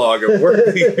catalog of work.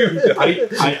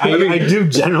 I do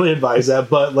generally advise that,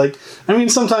 but like, I mean,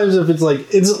 sometimes if it's like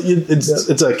it's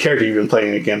a character you've been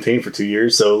playing in a campaign for 2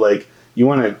 years, so like you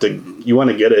want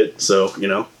to get it, so you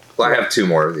know. Well, I have 2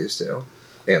 more of these too,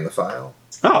 and the file.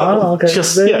 Oh, okay.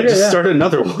 Just start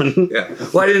another one. Yeah.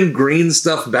 Well, I didn't green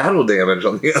stuff battle damage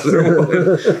on the other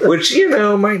one, which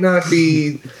might not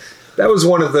be. That was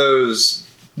one of those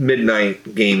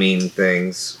midnight gaming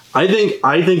things. I think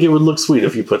it would look sweet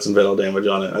if you put some battle damage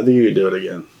on it. I think you could do it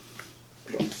again.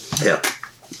 Yeah.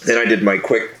 Then I did my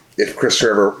quick. If Chris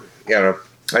ever,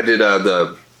 I did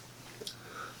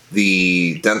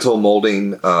the dental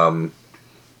molding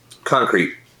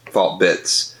concrete vault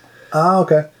bits. Oh,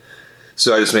 okay.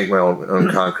 So I just make my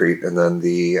own concrete, and then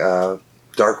the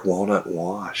dark walnut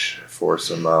wash for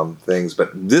some things. But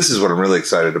this is what I'm really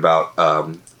excited about.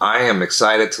 I am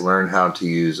excited to learn how to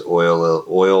use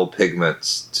oil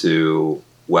pigments to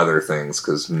weather things,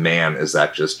 because man, is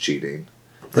that just cheating.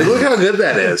 Like, look how good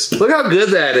that is. Look how good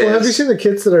that is. Well, have you seen the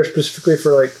kits that are specifically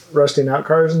for like rusting out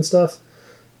cars and stuff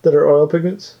that are oil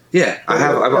pigments? Yeah, I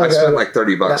have. I spent like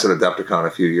 $30 at Adepticon a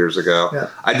few years ago. Yeah.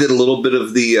 I did a little bit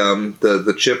of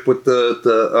the chip with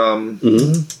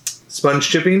the sponge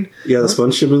chipping. Yeah, the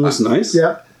sponge chipping looks nice.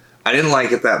 Yeah. I didn't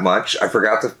like it that much. I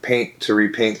forgot to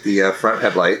repaint the front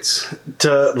headlights.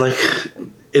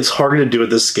 It's hard to do at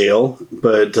this scale,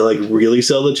 but to like really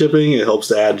sell the chipping, it helps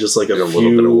to add just like a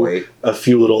little bit of weight, a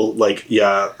few little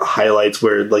highlights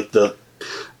where like the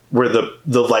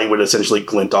light would essentially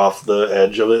glint off the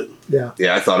edge of it. Yeah.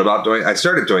 Yeah, I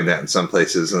started doing that in some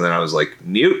places, and then I was like,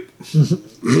 nope.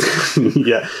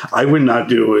 Yeah, I would not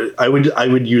do it. I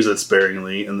would use it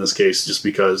sparingly in this case, just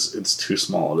because it's too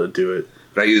small to do it.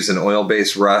 But I used an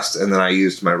oil-based rust, and then I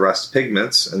used my rust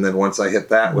pigments, and then once I hit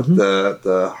that with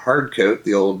the hard coat,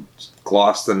 the old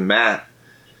glossed and matte,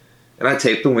 and I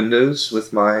taped the windows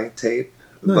with my tape.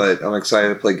 Nice. But I'm excited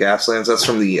to play Gaslands. That's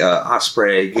from the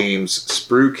Osprey Games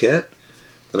sprue kit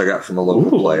that I got from a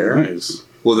local player. Nice.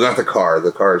 Well, not the car.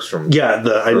 The car's from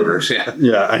Kroger's.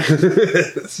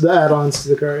 The add-ons to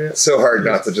the car. Yeah. So hard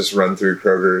not to just run through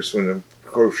Kroger's when I'm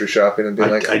grocery shopping and be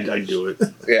I do it.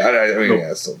 Yeah,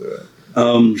 I still do it.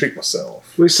 Treat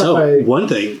myself. One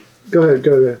thing. Go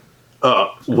ahead.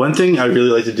 One thing I really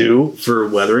like to do for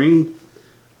weathering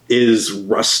is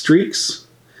rust streaks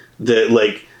that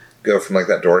like go from like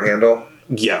that door handle.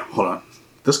 Yeah, hold on.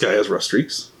 This guy has rust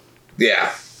streaks.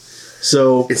 Yeah.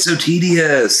 So it's so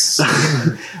tedious.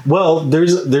 Well,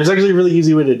 there's actually a really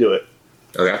easy way to do it.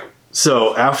 Okay.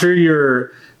 So after you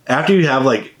have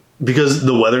like, because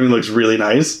the weathering looks really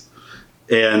nice,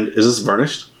 and is this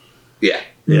varnished? Yeah.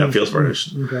 Yeah, it feels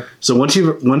varnished. Okay. So once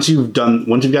you've gotten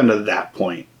to that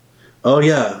point,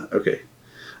 okay.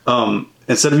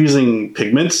 Instead of using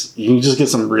pigments, you can just get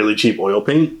some really cheap oil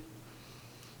paint,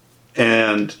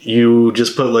 and you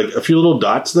just put like a few little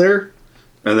dots there,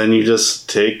 and then you just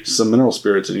take some mineral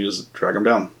spirits and you just drag them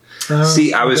down.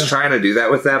 See, I was trying to do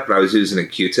that with that, but I was using a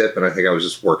Q-tip, and I think I was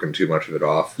just working too much of it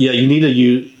off. Yeah, you need to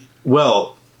use.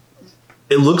 Well,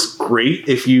 it looks great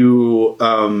if you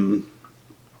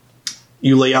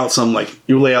you lay out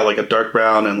like a dark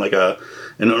brown and like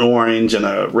an orange and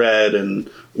a red and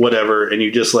whatever, and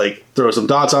you just like throw some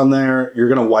dots on there. You're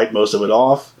gonna wipe most of it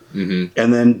off, and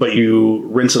then but you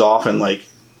rinse it off, and like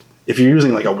if you're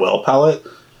using like a well palette,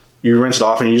 you rinse it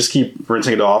off and you just keep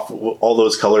rinsing it off, all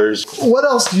those colors. What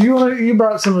else do you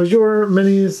brought some of your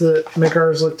minis that make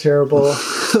ours look terrible.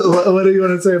 What do you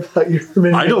want to say about your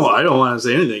minis? I don't want to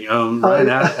say anything. Ryan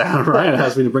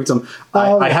asked me to bring some.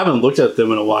 I haven't looked at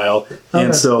them in a while,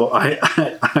 and so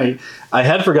I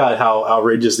had forgot how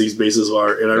outrageous these bases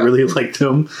are, and I really like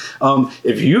them.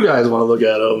 If you guys want to look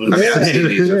at them, I've seen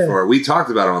these before. We talked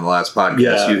about them on the last podcast.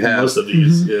 Yeah, you have most of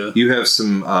these. Yeah, you have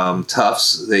some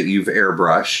tufts that you've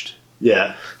airbrushed.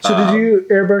 Yeah. So did you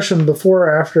airbrush them before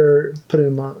or after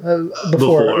putting them on?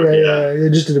 Before. Yeah. You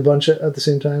just did a bunch at the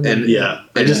same time. And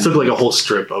I just took like a whole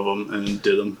strip of them and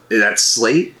did them. Is that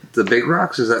slate? The big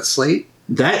rocks? Is that slate?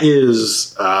 That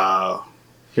is.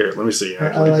 Here, let me see.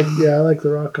 I like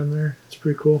the rock on there. It's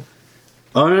pretty cool.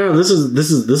 Oh no, this is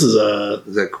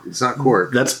It's not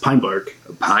cork. that's pine bark.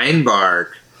 Pine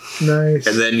bark. Nice.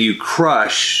 And then you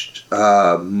crushed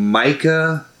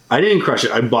mica. I didn't crush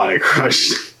it. I bought it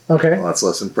crushed. Okay. Well, that's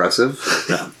less impressive.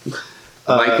 Yeah.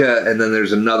 Mica, and then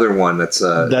there's another one that's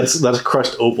That's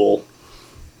crushed opal.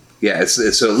 yeah. So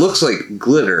it looks like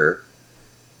glitter,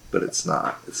 but it's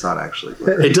not. It's not actually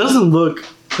glitter. It doesn't look.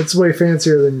 It's way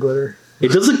fancier than glitter.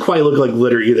 It doesn't quite look like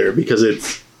glitter either because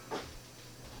it's.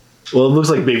 Well, it looks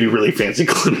like maybe really fancy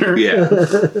glitter. Yeah.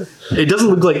 It doesn't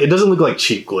look like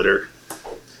cheap glitter.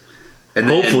 And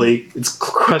then, Hopefully, it's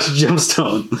crushed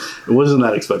gemstone. It wasn't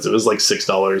that expensive. It was like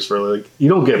 $6 for like. You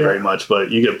don't get very much,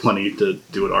 but you get plenty to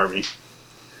do an army.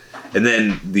 and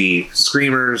then the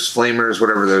screamers, flamers,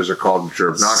 whatever those are called, which are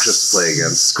obnoxious to play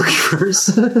against. Screamers.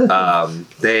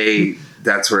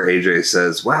 That's where AJ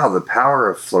says, "Wow, the power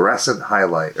of fluorescent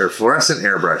highlight or fluorescent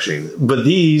airbrushing." But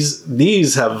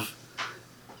these have.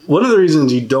 One of the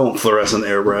reasons you don't fluorescent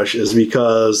airbrush is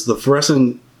because the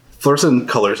fluorescent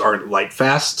colors aren't light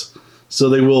fast. So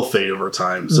they will fade over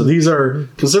time. So these are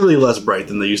considerably less bright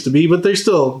than they used to be, but they're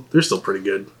still pretty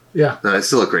good. Yeah. No, they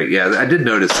still look great. Yeah, I did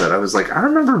notice that. I was like, I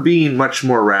remember being much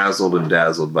more razzled and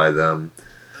dazzled by them.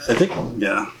 I think,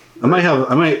 yeah. I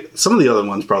might. Some of the other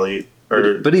ones probably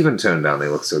are. But even toned down, they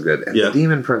look so good. And Yeah. the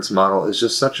Demon Prince model is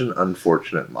just such an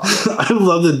unfortunate model.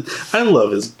 I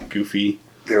love his goofy.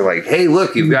 They're like, hey,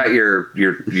 look, you've got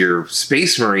your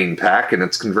Space Marine pack, and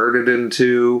it's converted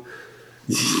into.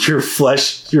 Your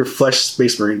flesh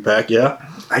Space Marine pack, yeah.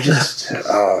 I just.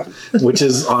 Which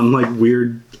is on like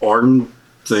weird arm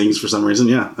things for some reason.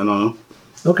 Yeah, I don't know.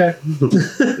 Okay.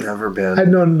 Never been. I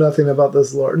know nothing about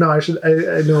this lore. No,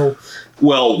 I know.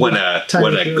 Well, when a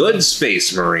Tiny good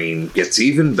Space Marine gets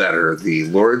even better, the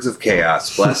Lords of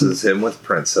Chaos blesses him with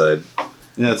princehood.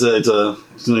 Yeah,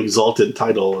 it's an exalted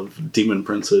title of Demon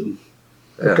Princehood.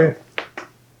 Yeah. Okay.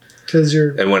 Because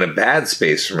you're. And when a bad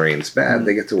Space Marine's bad,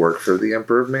 they get to work for the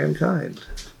Emperor of Mankind.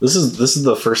 This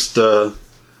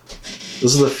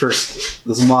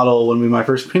model won me my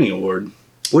first painting award.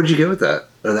 What'd you get with that?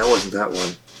 Oh, that wasn't that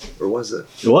one. Or was it?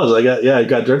 It was. I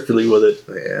got dreadfully with it.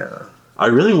 Yeah. I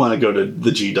really want to go to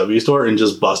the GW store and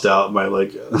just bust out my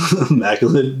like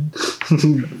immaculate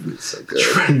So good.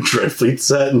 Dreadfleet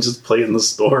set and just play it in the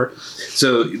store.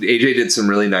 So AJ did some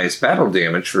really nice battle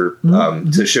damage for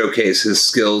to showcase his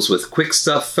skills with quick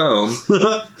stuff foam.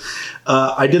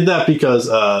 I did that because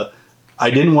I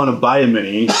didn't want to buy a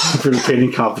mini for the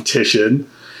painting competition.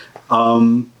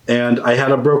 And I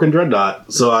had a broken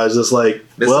Dreadnought. So I was just like,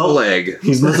 Missing a leg.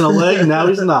 He's missing a leg, now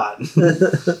he's not.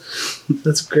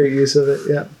 That's a great use of it,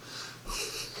 yeah.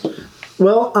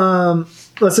 Well,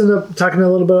 let's end up talking a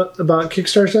little bit about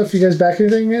Kickstarter stuff. You guys back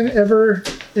anything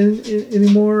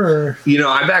anymore? Or? You know,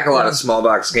 I back a lot of small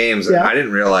box games, and Yeah. I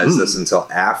didn't realize this until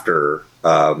after.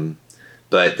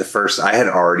 But I had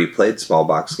already played small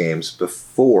box games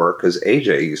before because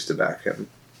AJ used to back him.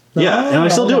 Yeah, and I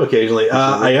still do occasionally.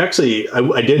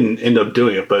 I didn't end up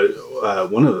doing it, but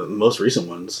one of the most recent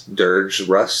ones. Dirge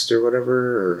Rust or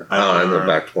whatever. Or, I don't I remember.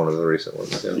 backed one of the recent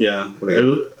ones. Yeah,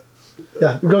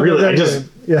 Yeah, go Really, I go. just-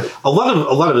 Yeah. a lot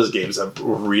of his games have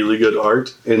really good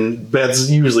art, and that's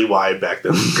usually why I back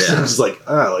them. Yeah. I'm just like,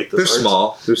 I like this. They're art.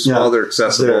 small. They're small. Yeah. They're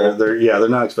accessible. They're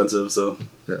not expensive, so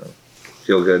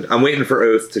Feel good. I'm waiting for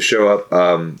Oath to show up. I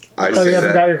Oh, say you haven't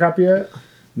that. got your copy yet?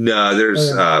 No,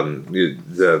 there's Oh,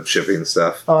 the shipping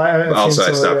stuff. Oh, I've Also, I seen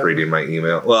some of stopped it. reading my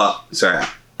email. Well, sorry,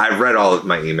 I've read all of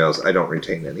my emails. I don't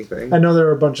retain anything. I know there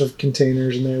were a bunch of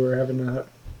containers and they were having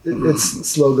it's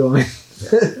slow going.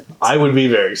 I would be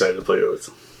very excited to play Oath.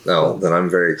 No, then I'm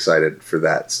very excited for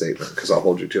that statement because I'll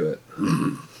hold you to it.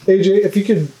 AJ, if you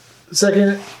could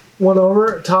second one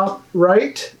over, top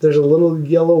right, there's a little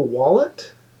yellow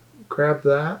wallet. Grab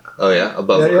that. Oh yeah,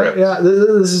 above the crypt. Yeah.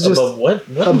 This is just Above what?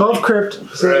 above crypt.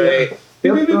 So, Right.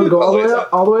 Yep, go all the way up.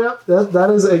 All the way up. That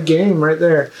is a game right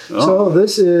there. Oh. So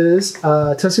this is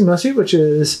Tessie Mussie, which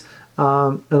is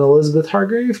an Elizabeth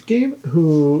Hargrave game.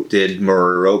 Who Did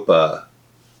Meropa,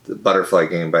 the butterfly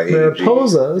game by AG.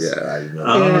 Mariposas. Yeah, I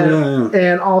know. Oh,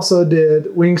 and also did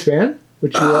Wingspan,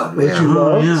 which you love. yeah.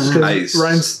 'Cause Nice.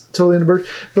 Ryan's totally into birds.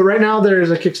 But right now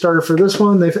there's a Kickstarter for this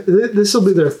one. This will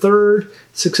be their third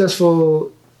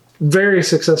very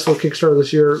successful Kickstarter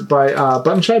this year by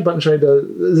Buttonshy. Buttonshy does.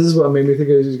 This is what made me think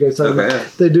of you guys talking Okay.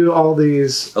 about. They do all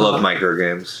these. I love micro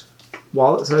games.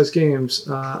 Wallet-sized games.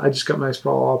 I just got my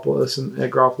Sprawlopolis and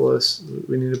Agropolis.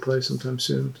 We need to play sometime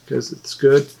soon because it's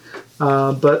good.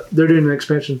 But they're doing an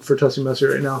expansion for Tussie Mussie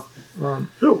right now.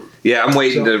 Yeah, I'm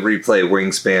waiting to replay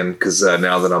Wingspan because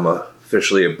now that I'm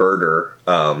officially a birder,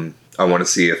 I want to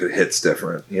see if it hits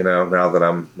different. You know, now that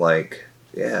I'm like,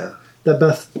 yeah. That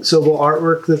Beth Sobel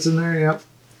artwork that's in there. Yep.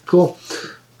 Cool.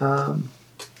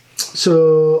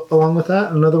 So along with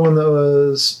that, another one that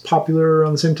was popular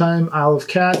around the same time, Isle of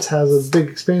Cats, has a big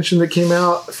expansion that came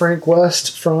out. Frank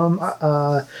West from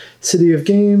City of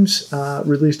Games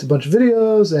released a bunch of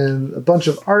videos and a bunch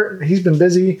of art. He's been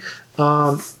busy.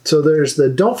 So there's the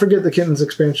Don't Forget the Kittens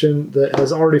expansion that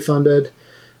has already funded.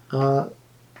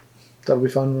 That'll be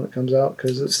fun when it comes out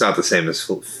because It's not the same as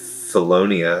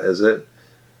Felonia, is it?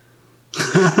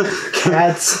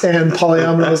 cats and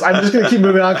polyominoes. I'm just going to keep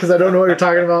moving on because I don't know what you're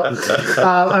talking about.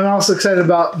 I'm also excited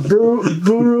about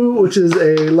Buru, which is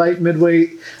a light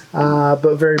midweight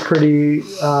but very pretty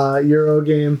Euro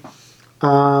game.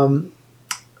 And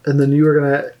then you were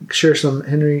going to share some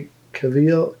Henry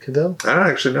Cavill? I don't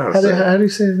actually know How do you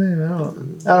say his name? I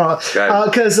don't know.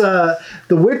 Because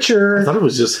The Witcher... I thought it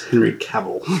was just Henry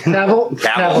Cavill.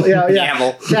 Cavill. Yeah.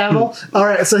 Cavill. All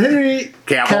right, so Henry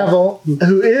Cavill,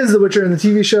 who is The Witcher in the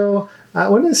TV show.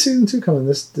 When is season 2 coming?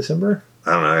 This December?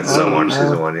 I don't know. It's still watch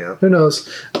season 1 yet. Who knows?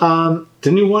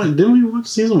 Didn't we watch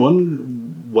season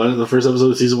 1? One of the first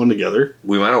episode of season 1 together?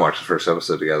 We might have watched the first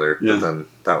episode together, yeah. But then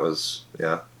that was,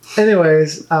 yeah.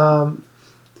 Anyways,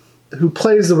 who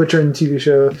plays The Witcher in the TV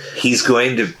show?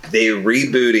 They're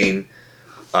rebooting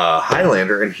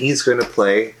Highlander, and he's going to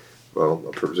play, well,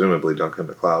 presumably Duncan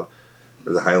MacLeod,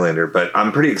 or the Highlander, but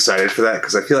I'm pretty excited for that,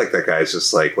 because I feel like that guy's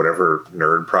just like, whatever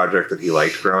nerd project that he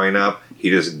liked growing up, he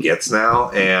just gets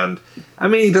now, and, I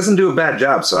mean, he doesn't do a bad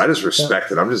job, so I just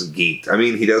respect it. I'm just geeked. I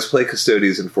mean, he does play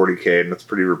Custodies in 40K, and that's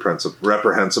pretty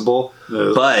reprehensible,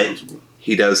 but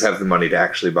he does have the money to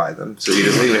actually buy them, so he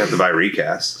doesn't even have to buy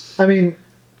recasts. I mean...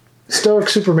 Stoic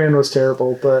Superman was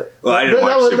terrible, but I didn't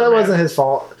watch Superman. That wasn't his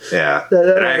fault. Yeah,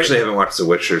 and I actually haven't watched The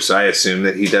Witcher, so I assume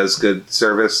that he does good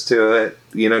service to it,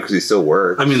 because he still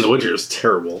works. I mean, The Witcher is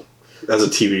terrible as a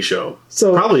TV show.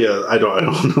 So probably I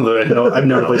don't know. I've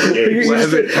never played the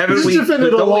game. Haven't we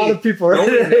offended a lot of people? Right?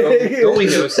 Don't we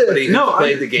know somebody who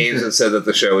played the games and said that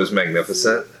the show was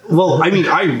magnificent? Well, I mean,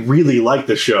 I really like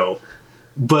the show.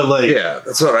 But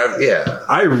that's what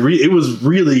I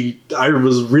really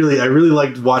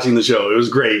liked watching the show. It was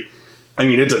great. I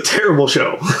mean, it's a terrible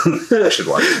show. I should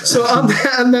watch it. So on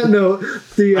that note,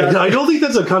 I don't think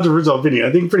that's a controversial opinion.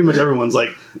 I think pretty much everyone's like,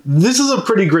 this is a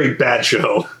pretty great bad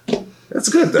show. That's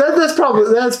good.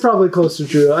 That's probably close to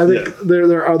true. I think there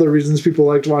are other reasons people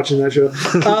liked watching that show.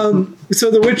 So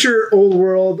The Witcher Old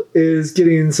World is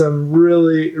getting some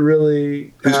really,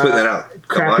 really who's putting that out?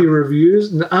 Crappy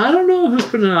reviews. I don't know who's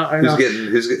putting it out.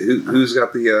 Who's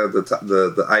got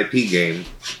the IP game?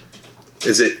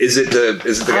 Is it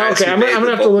the guy? Okay, I'm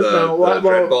gonna have to look now.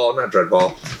 Dreadball, not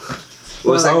Dreadball.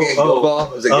 What was that game?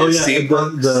 Goldball? Was it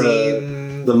Steampunk?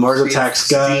 The Mars Attacks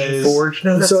guys. Steamforged?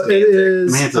 No, so it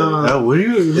is. What are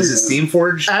you? Is it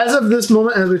Steamforged? As of this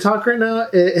moment, as we talk right now,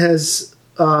 it has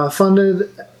funded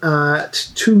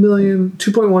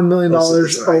 $2.1 million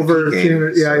over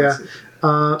 300.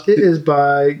 It is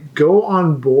by Go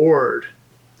On Board,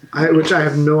 which I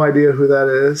have no idea who that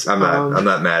is. I'm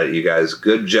not mad at you guys.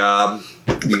 Good job.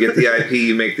 You get the IP,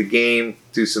 you make the game,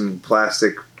 do some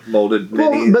plastic molded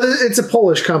minis. But it's a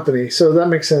Polish company, so that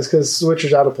makes sense because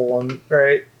Witcher's out of Poland,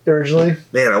 right? Originally.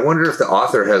 Man, I wonder if the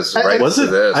author has rights to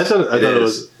this. I thought it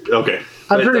was okay.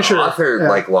 I'm pretty sure the author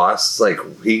lost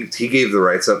he gave the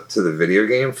rights up to the video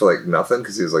game for nothing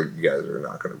because he was like, you guys are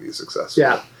not going to be successful.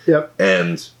 Yeah. Yep.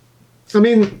 And I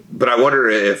mean, but I wonder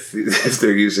if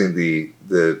they're using the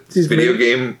video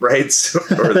game rights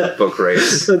or the book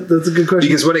rights. That's a good question.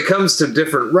 Because when it comes to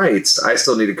different rights, I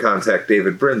still need to contact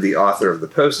David Brin, the author of The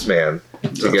Postman,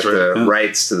 to get the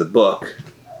rights to the book.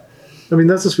 I mean,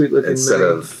 that's a sweet looking instead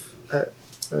of.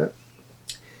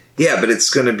 Yeah, but it's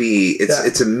going to be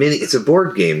it's a mini. It's a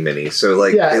board game mini, so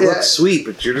they look sweet,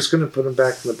 but you're just going to put them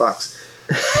back in the box.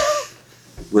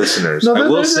 Listeners, I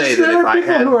will say that if I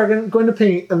had people who are going to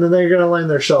paint and then they're going to line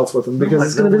their shelf with them because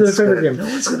it's going to be their favorite game. No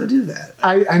one's going to do that.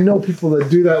 I know people that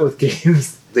do that with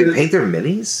games. They paint their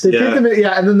minis. They paint them,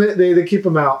 and then they keep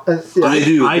them out. They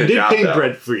do. I did paint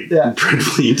Dreadfleet. Yeah.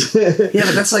 Dreadfleet. Yeah,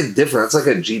 but that's different. It's like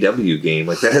a GW game.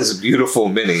 That has beautiful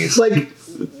minis.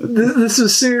 This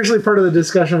is seriously part of the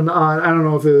discussion on, I don't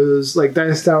know if it was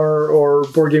Dice Tower or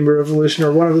Board Game Revolution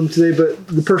or one of them today, but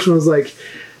the person was like,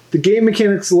 the game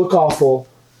mechanics look awful,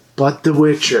 but The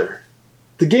Witcher.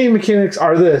 The game mechanics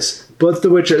are this, but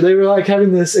The Witcher. They were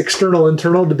having this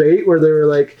internal debate where they were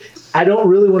like, I don't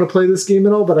really want to play this game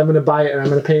at all, but I'm going to buy it and I'm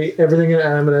going to pay everything in it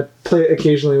and I'm going to play it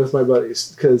occasionally with my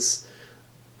buddies because...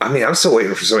 I mean, I'm still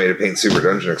waiting for somebody to paint Super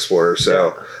Dungeon Explorer.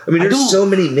 So, I mean, there's so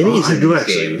many minis in these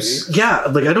games. Yeah,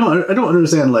 I don't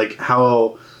understand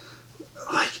how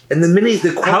And the minis,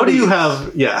 the quality. How do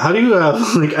you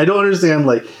have like, I don't understand,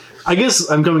 like, I guess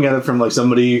I'm coming at it from like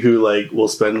somebody who like will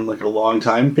spend like a long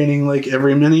time painting like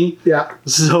every mini. Yeah.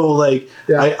 So like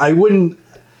I wouldn't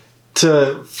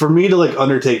for me to like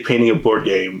undertake painting a board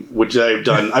game, which I've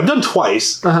done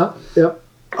twice. Yep. What's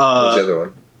the other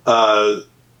one?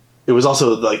 It was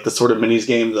also like the sort of minis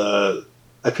game.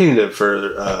 I painted it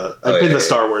for I painted the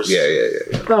Star Wars. Yeah.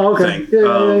 Oh, okay.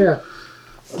 Thing. Yeah.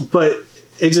 But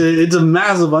it's a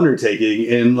massive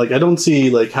undertaking, and like I don't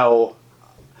see like how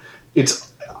it's.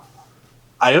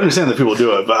 I understand that people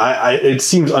do it, but it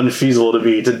seems unfeasible to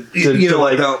me to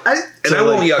like. I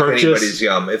won't yuck anybody's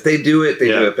yum. If they do it, they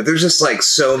do it. But there's just like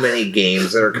so many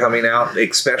games that are coming out,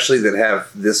 especially that have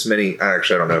this many.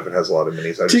 Actually, I don't know if it has a lot of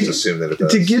minis. I just assume that it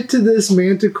does. To get to this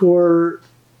Manticore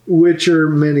Witcher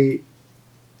mini,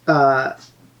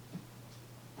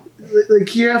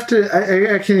 like you have to.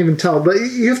 I can't even tell, but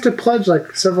you have to pledge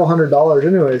like several $100s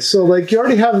anyway. So like you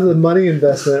already have the money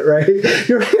investment, right?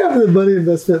 You already have the money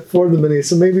investment for the mini.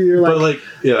 So maybe you're like, but like,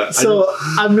 yeah. So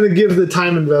I'm going to give the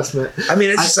time investment. I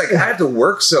mean, it's just like I have to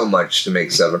work so much to make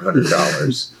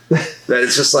 $700 that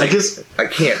it's just like I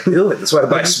can't do it. That's why I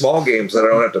buy small games that I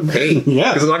don't have to paint.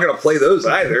 Yeah, because I'm not going to play those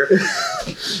either.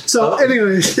 So,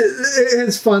 anyways,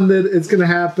 it's funded. It's going to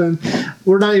happen.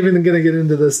 We're not even going to get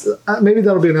into this. Maybe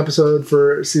that'll be an episode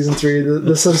for season 3.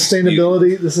 The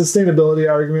sustainability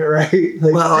argument, right?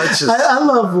 Like, well, it's just I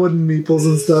love wooden meeples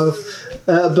and stuff,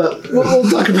 but we'll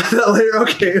talk about that later.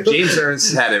 Okay. James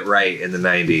Ernst had it right in the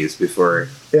 90s before.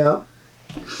 Yeah.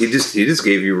 He just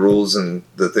gave you rules and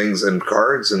the things and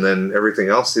cards, and then everything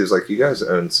else. He was like, "You guys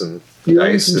own some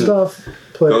dice and stuff.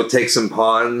 Go take some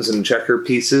pawns and checker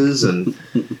pieces." And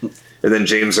then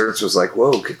James Ernst was like,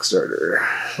 "Whoa, Kickstarter!"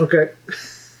 Okay.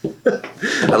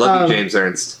 I love you, James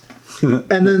Ernst.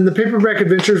 And then the Paperback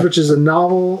Adventures, which is a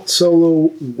novel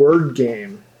solo word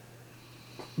game,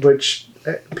 which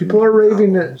people are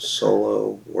raving at.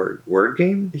 Solo word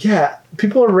game. Yeah,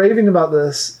 people are raving about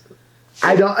this.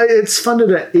 It's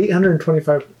funded at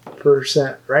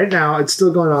 825% right now. It's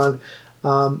still going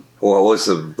on. What was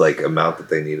the amount that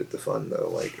they needed to fund though?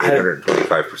 Like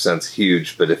 825% is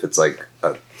huge, but if it's like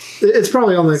it's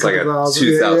probably only like a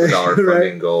 $2,000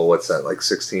 funding goal. What's that? Like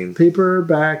 16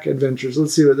 Paperback Adventures.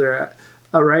 Let's see what they're at.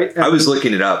 All right. I was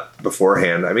looking it up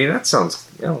beforehand. I mean, that sounds.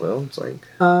 I don't know. It's like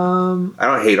I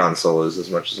don't hate on solos as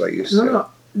much as I used to. No.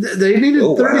 They needed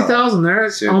 30,000. They're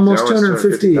at almost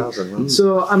 250.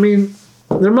 So I mean.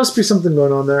 There must be something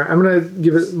going on there. I'm going to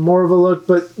give it more of a look,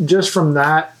 but just from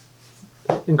that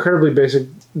incredibly basic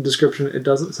description, it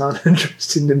doesn't sound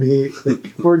interesting to me.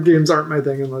 Like, board games aren't my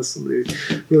thing unless somebody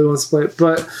really wants to play it.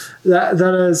 But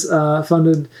that is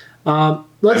funded. I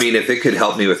mean, if it could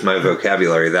help me with my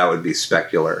vocabulary, that would be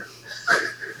specular.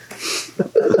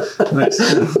 Nice.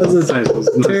 That's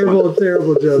a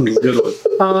terrible joke. Good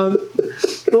one.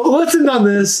 Let's end on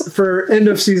this for end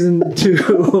of season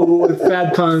 2 with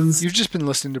bad puns. You've just been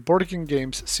listening to Borderkin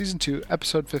Games Season 2,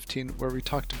 Episode 15, where we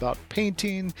talked about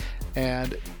painting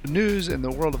and news in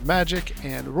the world of Magic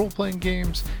and role-playing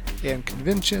games and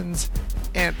conventions.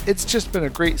 And it's just been a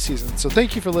great season. So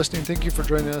thank you for listening. Thank you for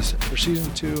joining us for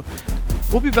Season 2.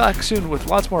 We'll be back soon with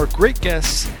lots more great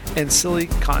guests and silly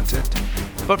content.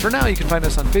 But for now, you can find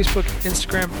us on Facebook,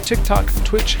 Instagram, TikTok,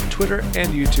 Twitch, Twitter,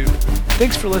 and YouTube.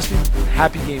 Thanks for listening.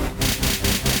 Happy gaming.